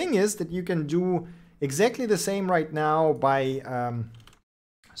basically the thing is that you can do exactly the same right now by,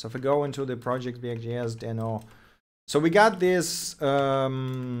 so if we go into the project BxJS Deno, so we got this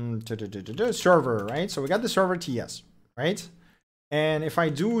server, right? So we got the server TS, right? And if I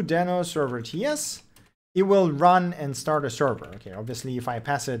do Deno server TS, it will run and start a server. Okay, obviously if I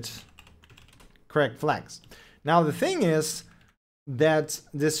pass it correct flags. Now the thing is that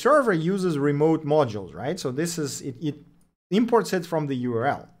the server uses remote modules, right? So this is, it imports it from the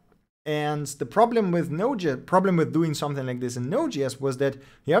URL. And the problem with Node.js, doing something like this in Node.js was that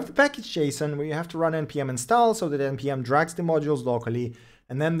you have the package JSON where you have to run npm install so that npm drags the modules locally.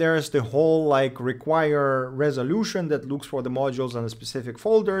 And then there's the whole like require resolution that looks for the modules on the specific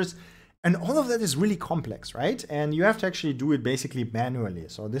folders. And all of that is really complex, right? And you have to actually do it basically manually.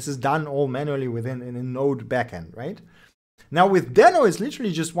 So this is done all manually within in a Node backend, right? Now with Deno, it's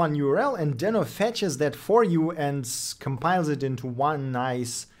literally just one URL, and Deno fetches that for you and compiles it into one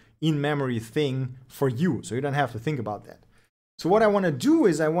nice in-memory thing for you. So you don't have to think about that. So what I want to do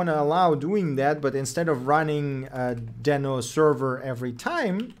is I want to allow doing that, but instead of running a Deno server every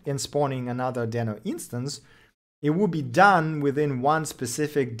time and spawning another Deno instance, it will be done within one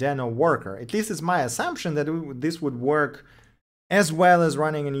specific Deno worker. At least it's my assumption that this would work as well as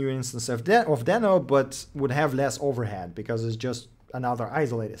running a new instance of Deno, but would have less overhead because it's just another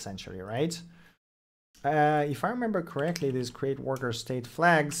isolate essentially, right? If I remember correctly, this create worker state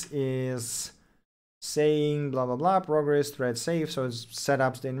flags is saying blah, blah, blah, progress, thread safe. So it set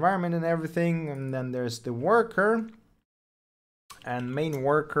up the environment and everything. And then there's the worker. And main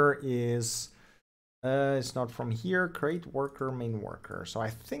worker is, it's not from here, create worker, main worker. So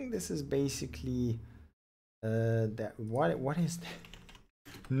I think this is basically, that what is that?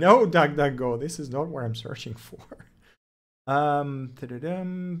 No, DuckDuckGo, this is not what I'm searching for. Let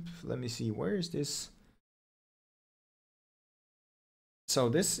me see, where is this? So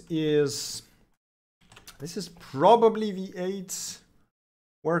this is probably V8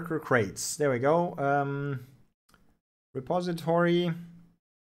 worker crates. There we go. Repository.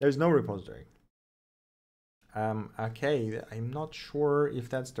 There's no repository. Okay, I'm not sure if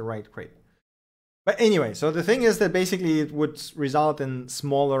that's the right crate. But anyway, so the thing is that basically it would result in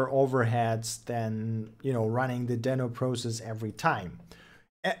smaller overheads than, you know, running the Deno process every time.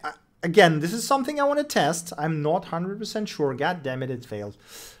 Again, this is something I want to test. I'm not 100% sure. God damn it, it failed.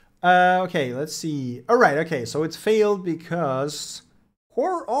 Okay, let's see. All right, okay, so it's failed because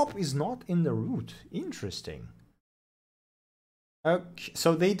core op is not in the root. Interesting. Okay,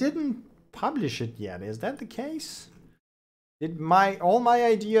 so they didn't publish it yet. Is that the case? Did all my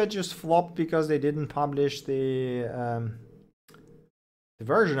idea just flop because they didn't publish the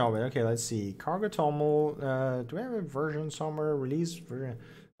version of it? Okay, let's see. Cargo toml. Do we have a version somewhere? Release version.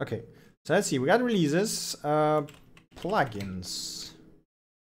 Okay, so let's see. We got releases. Plugins.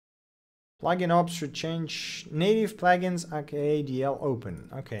 Plugin ops should change native plugins, aka DL open.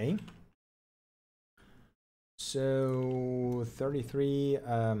 Okay. So 33.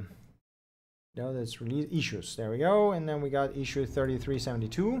 No, that's release issues. There we go. And then we got issue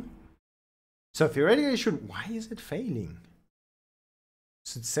 3372. So theoretically, it should. Why is it failing?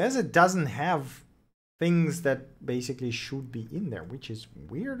 So it says it doesn't have things that basically should be in there, which is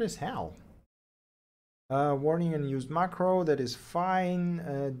weird as hell. Warning unused macro, that is fine.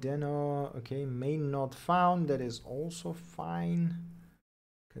 Deno, okay, main not found, that is also fine.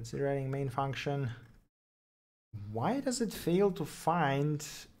 Considering main function. Why does it fail to find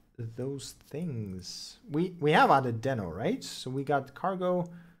those things? We have added Deno, right? So we got cargo,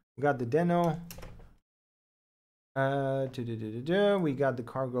 we got the Deno. We got the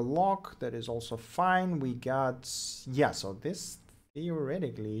cargo lock, that is also fine. We got, yeah, so this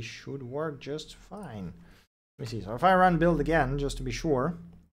theoretically should work just fine. Let me see. So if I run build again, just to be sure,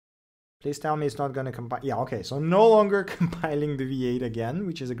 please tell me it's not going to compile. Yeah, okay. So no longer compiling the V8 again,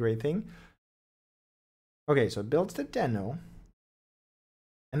 which is a great thing. Okay, so it builds the Deno.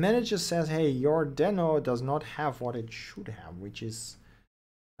 And then it just says, hey, your Deno does not have what it should have, which is,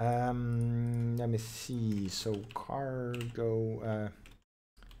 let me see. So cargo,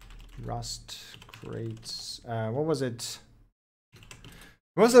 Rust crates, what was it?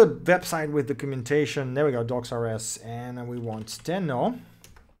 It was a website with documentation. There we go, docs.rs, and we want Deno.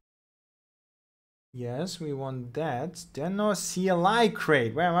 Yes, we want that. Deno CLI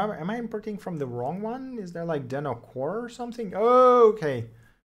crate. Where am I importing from the wrong one? Is there like Deno core or something? Oh, okay.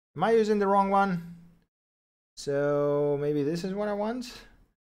 Am I using the wrong one? So maybe this is what I want.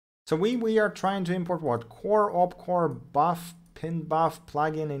 So we are trying to import what? Core, op, core, buff, pin buff,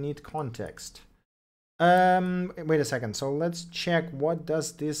 plugin, init context. Wait a second. So let's check what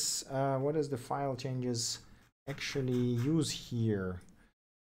does this, what does the file changes actually use here?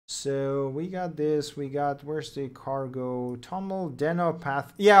 So we got this, we got, where's the cargo toml, Deno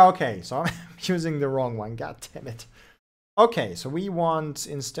path. Yeah, okay. So I'm using the wrong one. God damn it. Okay, so we want,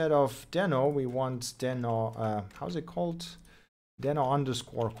 instead of Deno, we want Deno, how's it called? Deno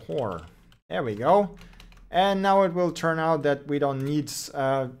underscore core. There we go. And now it will turn out that we don't need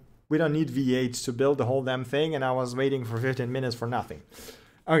V8 to build the whole damn thing, and I was waiting for 15 minutes for nothing.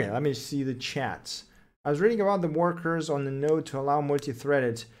 Okay, let me see the chat. I was reading about the workers on the node to allow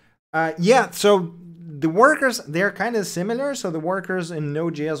multi-threaded. Yeah, so the workers, they're kind of similar. So the workers in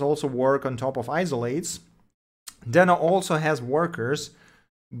Node.js also work on top of isolates. Deno also has workers,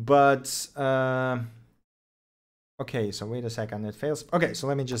 but Okay, so wait a second, it fails. Okay, so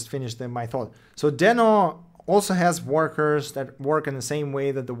let me just finish my thought. So Deno also has workers that work in the same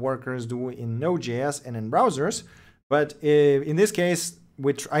way that the workers do in Node.js and in browsers. But in this case,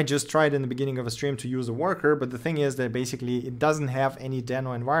 which I just tried in the beginning of a stream to use a worker, but the thing is that basically it doesn't have any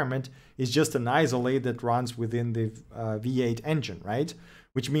Deno environment. It's just an isolate that runs within the V8 engine, right?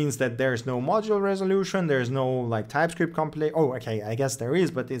 Which means that there's no module resolution, there's no like TypeScript compilation. Oh, okay, I guess there is,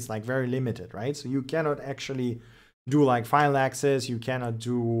 but it's like very limited, right? So you cannot actually do like file access, you cannot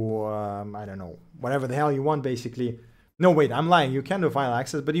do, I don't know, whatever the hell you want basically. No, wait, I'm lying, you can do file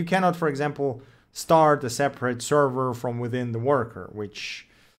access, but you cannot, for example, start a separate server from within the worker, which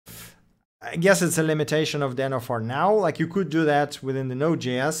I guess it's a limitation of Deno for now. Like you could do that within the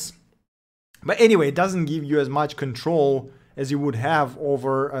Node.js. But anyway, it doesn't give you as much control as you would have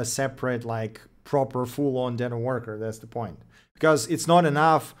over a separate, like proper full-on Deno worker. That's the point. Because it's not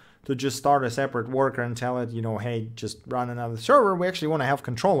enough to just start a separate worker and tell it, you know, hey, just run another server. We actually want to have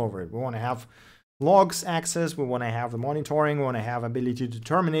control over it. We want to have logs access, we want to have the monitoring, we want to have ability to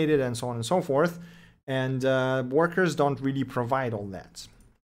terminate it, and so on and so forth. And workers don't really provide all that.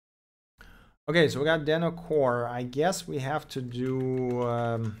 Okay, so we got Deno core. I guess we have to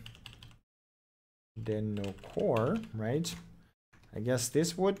do Deno core, right? I guess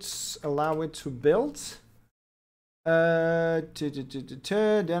this would allow it to build. Deno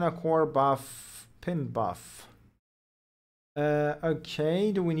core buff, pin buff.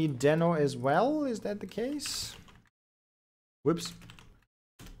 Okay, do we need Deno as well? Is that the case? Whoops.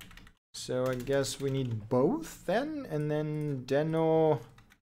 So I guess we need both then, and then Deno.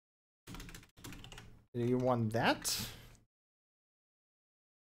 Do you want that?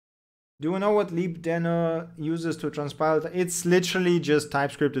 Do we know what libdeno uses to transpile? It's literally just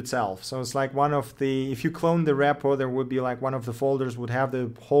TypeScript itself. So it's like one of the, if you clone the repo, there would be like one of the folders would have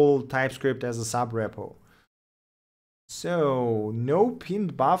the whole TypeScript as a subrepo. So no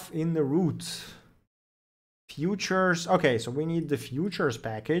pinned buff in the root. Futures. Okay, so we need the futures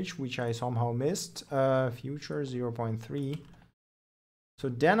package, which I somehow missed. Future 0.3. So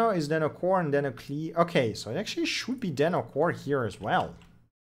Deno is Deno core and Deno cle. Okay, so it actually should be Deno core here as well.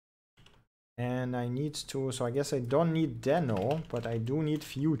 And I need to, so I guess I don't need Deno, but I do need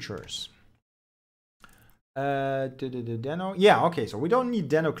futures. Deno, yeah, okay, so we don't need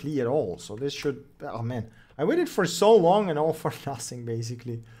Deno cle at all. So this should, oh man, I waited for so long and all for nothing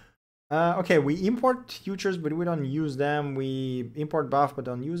basically. Okay, we import futures, but we don't use them. We import buff, but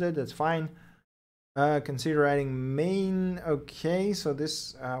don't use it. That's fine. Consider adding main. Okay, so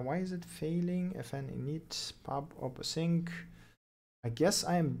this, why is it failing? fn init pub op sync. I guess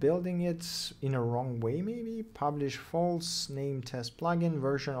I am building it in a wrong way, maybe. Publish false, name test plugin,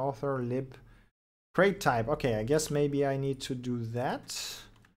 version author, lib, crate type. Okay, I guess maybe I need to do that.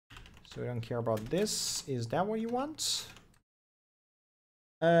 So I don't care about this. Is that what you want?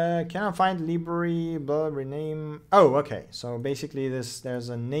 Can I find library, blah, rename? Oh, okay. So basically there's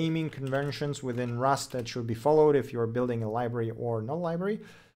a naming conventions within Rust that should be followed if you're building a library or no library.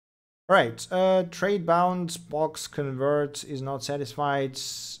 All right, trade bound box convert is not satisfied.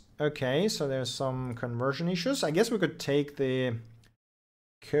 Okay, so there's some conversion issues. I guess we could take the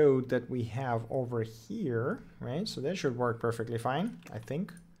code that we have over here, right? So that should work perfectly fine, I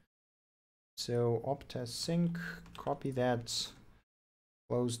think. So op test sync, copy that.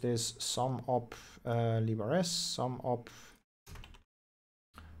 Close this, sum op librs, sum op.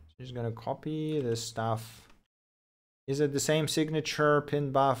 Just gonna copy this stuff. Is it the same signature,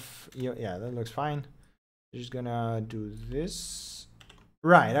 pin buff? Yeah, that looks fine. Just gonna do this.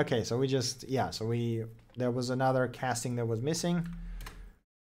 Right, okay, so we just, yeah, so there was another casting that was missing.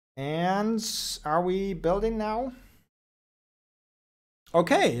 And are we building now?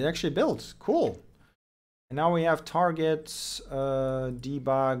 Okay, it actually built, cool. And now we have targets,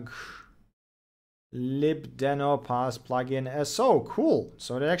 debug, libdeno PaaS plugin SO. Cool.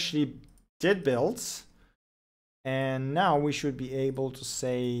 So it actually did build. And now we should be able to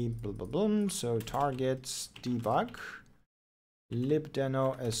say blah, blah, blah. So targets, debug,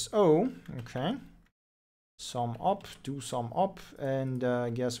 libdeno SO. Okay. Sum up, do sum up. And I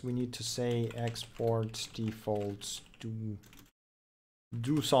guess we need to say export defaults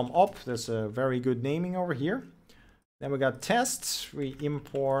do sum up. That's a very good naming over here. Then we got tests. We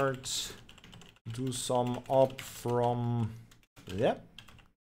import do sum up from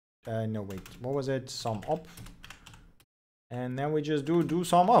no wait, what was it? Sum up. And then we just do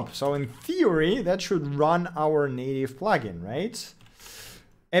sum up. So in theory that should run our native plugin, right?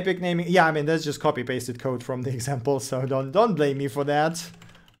 Epic naming. Yeah, I mean that's just copy pasted code from the example, so don't blame me for that.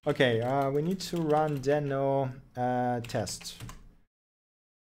 Okay, we need to run Deno test.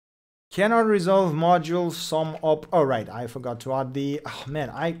 Cannot resolve module sum up. Oh, right. I forgot to add the... Oh,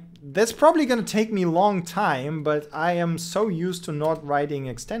 man. That's probably going to take me a long time, but I am so used to not writing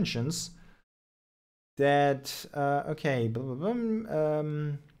extensions that... okay. Blah, blah, blah.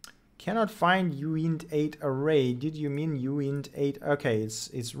 Cannot find uint8 array. Did you mean uint8? Okay,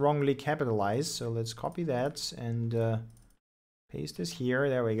 it's wrongly capitalized. So let's copy that and paste this here.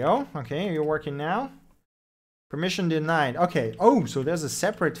 There we go. Okay, you're working now. Permission denied. Okay. Oh, so there's a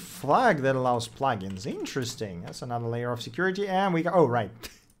separate flag that allows plugins. Interesting. That's another layer of security. And we go. Oh, right.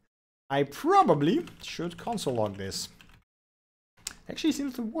 I probably should console log this. Actually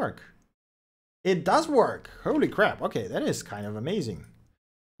seems to work. It does work. Holy crap. Okay, that is kind of amazing.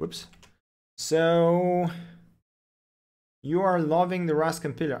 Whoops. So you are loving the Rust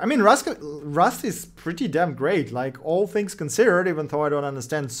compiler. I mean, Rust is pretty damn great. Like, all things considered, even though I don't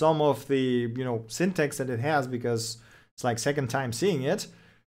understand some of the, syntax that it has because it's like second time seeing it.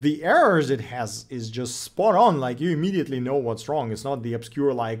 The errors it has is just spot on. Like, you immediately know what's wrong. It's not the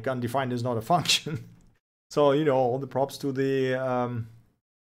obscure, like, undefined is not a function. So, all the props to the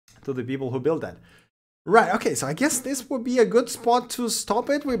people who built that. Right, okay, so I guess this would be a good spot to stop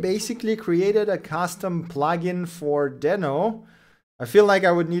it. We basically created a custom plugin for Deno. I feel like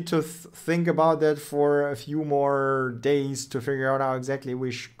I would need to think about that for a few more days to figure out how exactly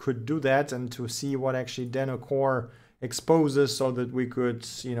we could do that and to see what actually Deno core exposes so that we could,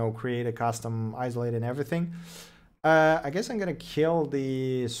 create a custom isolate and everything. I guess I'm gonna kill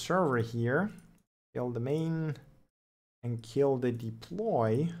the server here, kill the main, and kill the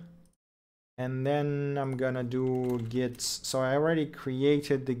deploy. And then I'm gonna do git. So I already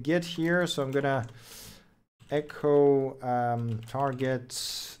created the git here. So I'm gonna echo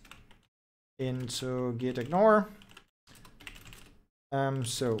target into git ignore.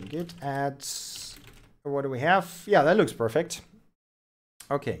 So git add. What do we have? Yeah, that looks perfect.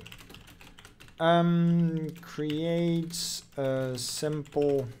 Okay. Create a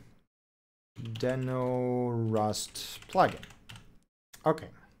simple Deno Rust plugin. Okay.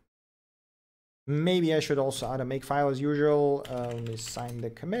 Maybe I should also add a makefile as usual. Let me sign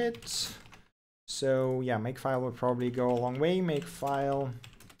the commit. So yeah, makefile will probably go a long way. Makefile.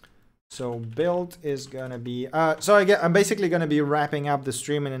 So build is gonna be. I'm basically gonna be wrapping up the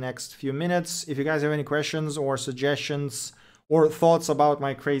stream in the next few minutes. If you guys have any questions or suggestions or thoughts about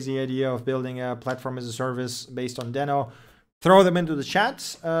my crazy idea of building a platform as a service based on Deno, throw them into the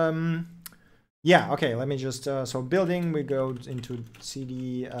chat. Yeah, okay, let me just, so building, we go into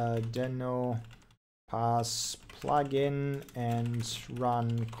cd Deno PaaS plugin and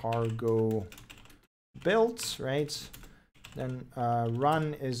run cargo build, right? Then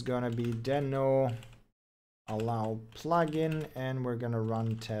run is gonna be Deno allow plugin, and we're gonna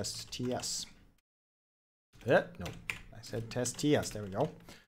run test ts. No, I said test ts, there we go.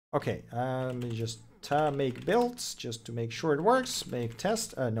 Okay, let me just make builds just to make sure it works. Make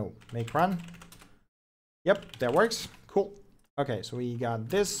test, no, make run. Yep, that works. Cool. Okay, so we got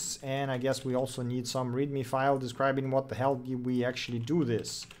this, and I guess we also need some README file describing what the hell we actually do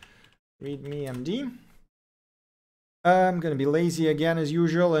this. README MD. I'm gonna be lazy again as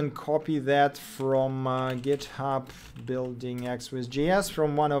usual and copy that from GitHub building X-with.js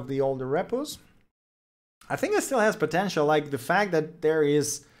from one of the older repos. I think it still has potential. Like, the fact that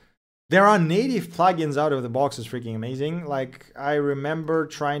there are native plugins out of the box is freaking amazing. Like, I remember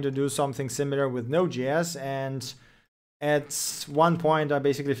trying to do something similar with Node.js, and at one point I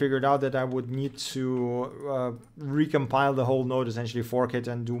basically figured out that I would need to recompile the whole node, essentially fork it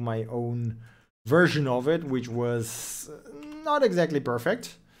and do my own version of it, which was not exactly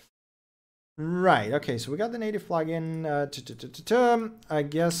perfect. Right, okay, so we got the native plugin. I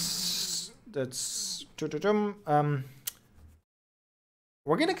guess that's...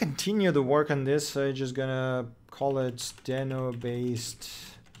 we're gonna continue the work on this. I'm just gonna call it Deno-based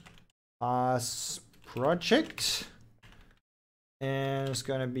PaaS project, and it's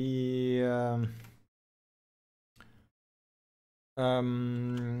gonna be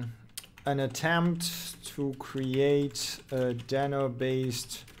an attempt to create a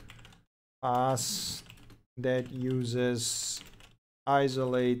Deno-based PaaS that uses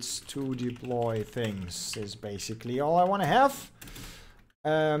isolates to deploy things. Is basically all I want to have.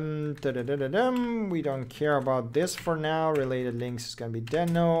 We don't care about this for now. Related links is gonna be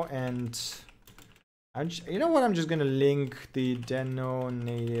Deno, and you know what? I'm just gonna link the Deno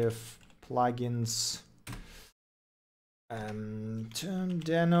native plugins.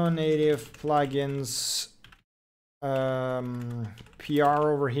 Deno native plugins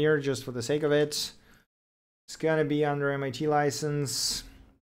PR over here just for the sake of it. It's gonna be under MIT license.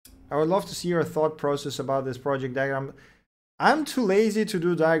 I would love to see your thought process about this project diagram. I'm too lazy to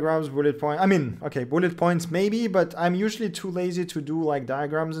do diagrams, bullet points. I mean, okay, bullet points maybe, but I'm usually too lazy to do like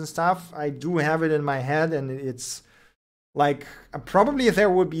diagrams and stuff. I do have it in my head, and it's like probably if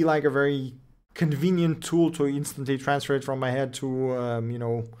there would be like a very convenient tool to instantly transfer it from my head to you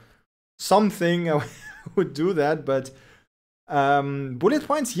know, something, I would do that. But bullet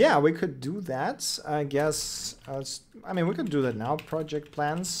points, yeah, we could do that, I guess. I mean, we could do that now. Project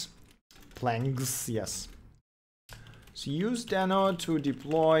plans, yes. So use Deno to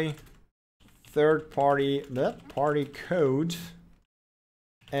deploy third-party code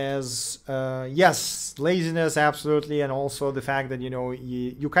as yes, laziness, absolutely, and also the fact that, you know,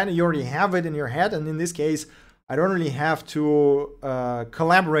 you already have it in your head, and in this case, I don't really have to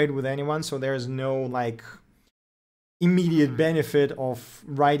collaborate with anyone, so there's no like immediate benefit of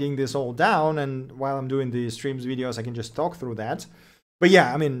writing this all down, and while I'm doing the streams videos, I can just talk through that. But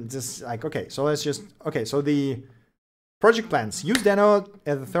yeah, I mean, just like, okay, so let's just, okay, so the project plans. Use Deno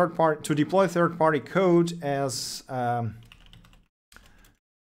as a third party to deploy third-party code as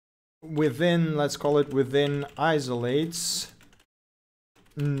within, let's call it within isolates,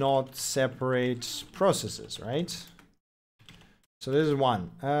 not separate processes, right? So this is one.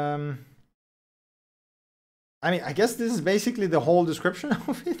 I mean, I guess this is basically the whole description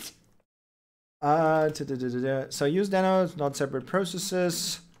of it. So use Deno, not separate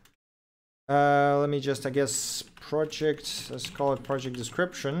processes. Let me just, I guess, project, let's call it project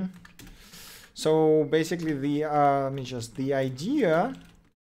description. So basically the, the idea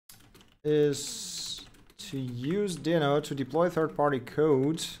is to use Deno to deploy third-party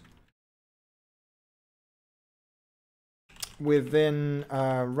code within,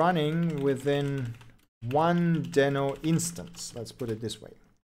 running within one Deno instance. Let's put it this way.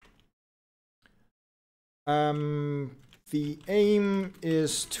 The aim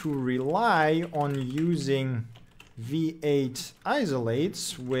is to rely on using V8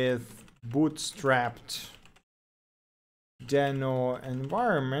 isolates with bootstrapped Deno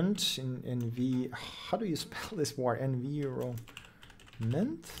environment in V. How do you spell this word? Environment?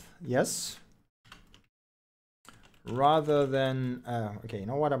 Yes. Rather than okay, you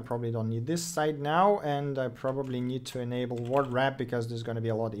know what? I probably don't need this site now, and I probably need to enable word wrap because this is going to be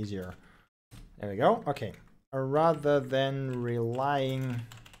a lot easier. There we go. Okay. Rather than relying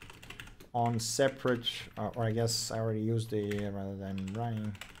on separate, or I guess I already used the rather than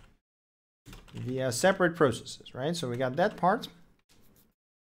running via separate processes, right? So we got that part.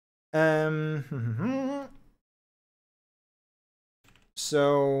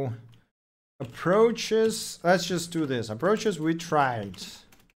 So approaches, let's just do this. Approaches we tried.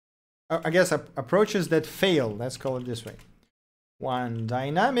 I guess approaches that fail, let's call it this way. One,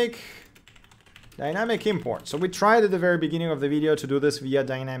 dynamic import. So we tried at the very beginning of the video to do this via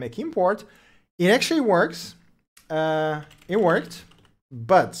dynamic import. It actually works. It worked,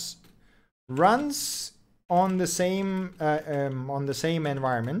 but runs on the same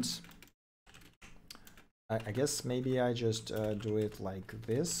environment. I guess maybe I just do it like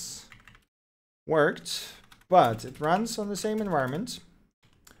this. Worked, but it runs on the same environment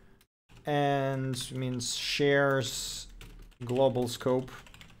and means shares global scope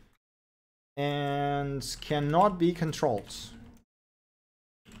and cannot be controlled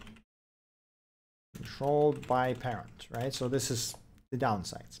by parent, right? So this is the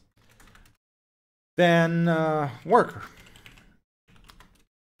downsides. Then worker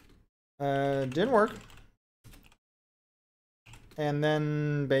didn't work, and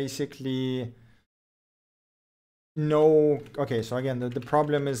then basically no. Okay, so again, the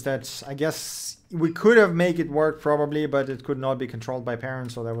problem is that I guess we could have made it work probably, but it could not be controlled by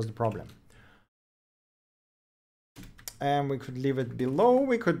parents, so that was the problem. And we could leave it below.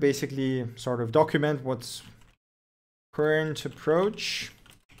 We could basically sort of document what's current approach.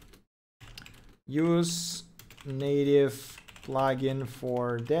 Use native plugin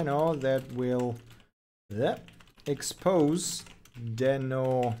for Deno that will expose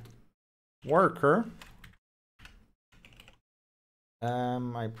Deno worker.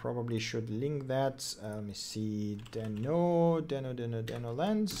 I probably should link that. Let me see. Deno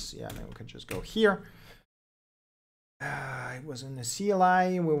lens. Yeah, then we can just go here. It was in the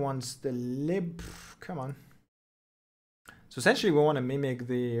CLI. We want the lib. Come on. So essentially, we want to mimic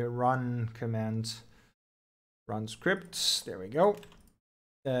the run command. Run scripts. There we go.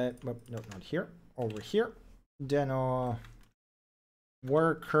 No, not here. Over here. Deno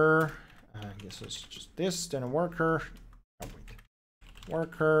worker. I guess it's just this. Deno worker. Oh, wait.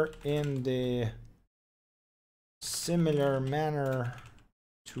 Worker in the similar manner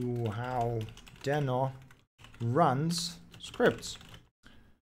to how Deno runs scripts.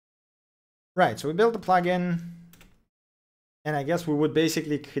 Right, so we built the plugin. And I guess we would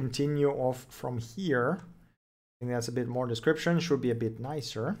basically continue off from here. I think that's a bit more description, should be a bit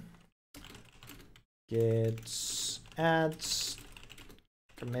nicer. Git add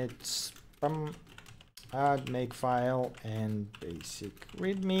commit add make file and basic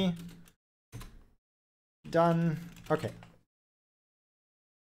readme. Done. Okay.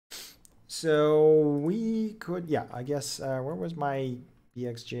 So we could, yeah, I guess, where was my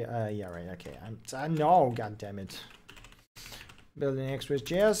BxJS? Yeah, right, okay. I know, god damn it. Building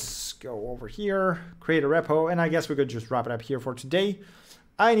BxJS, go over here, create a repo, and I guess we could just wrap it up here for today.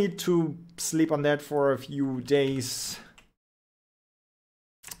 I need to sleep on that for a few days.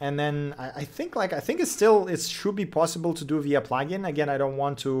 And then I think it's still, it should be possible to do via plugin. Again, I don't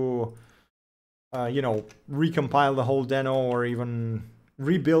want to, you know, recompile the whole Deno or even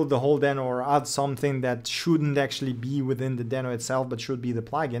rebuild the whole Deno or add something that shouldn't actually be within the Deno itself, but should be the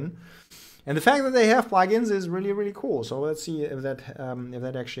plugin. And the fact that they have plugins is really, really cool. So let's see if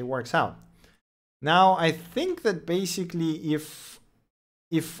that actually works out. Now, I think that basically if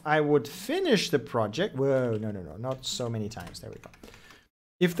I would finish the project, whoa, no, not so many times. There we go.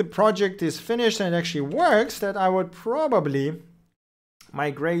 If the project is finished and it actually works, that I would probably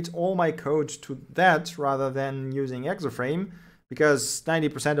migrate all my code to that rather than using Exoframe, because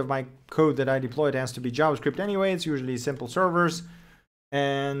 90% of my code that I deploy tends to be JavaScript anyway. It's usually simple servers.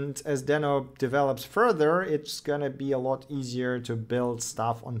 And as Deno develops further, it's going to be a lot easier to build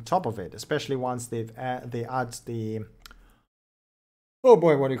stuff on top of it, especially once they add the, oh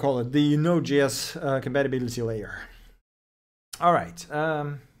boy, what do you call it? The node.js compatibility layer. All right.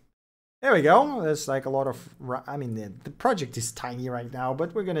 There we go. There's like a lot of, I mean, the project is tiny right now,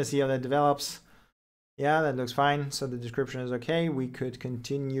 but we're going to see how that develops. Yeah, that looks fine. So the description is okay. We could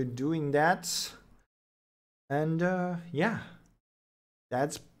continue doing that. And yeah,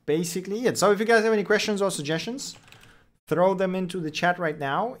 that's basically it. So if you guys have any questions or suggestions, throw them into the chat right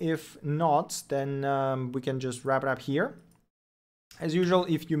now. If not, then we can just wrap it up here. As usual,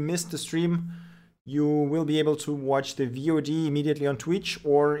 if you missed the stream, you will be able to watch the VOD immediately on Twitch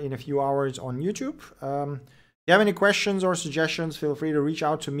or in a few hours on YouTube. If you have any questions or suggestions, feel free to reach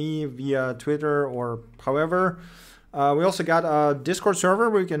out to me via Twitter or however. We also got a Discord server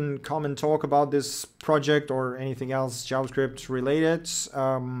where you can come and talk about this project or anything else JavaScript related.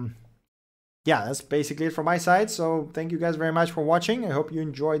 Yeah, that's basically it from my side. So thank you guys very much for watching. I hope you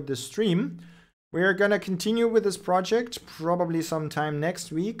enjoyed the stream. We're going to continue with this project probably sometime next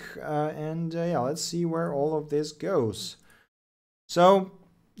week. Yeah, let's see where all of this goes. So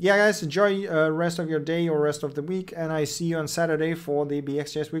yeah, guys, enjoy rest of your day or rest of the week. And I see you on Saturday for the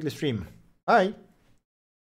BxJS weekly stream. Bye.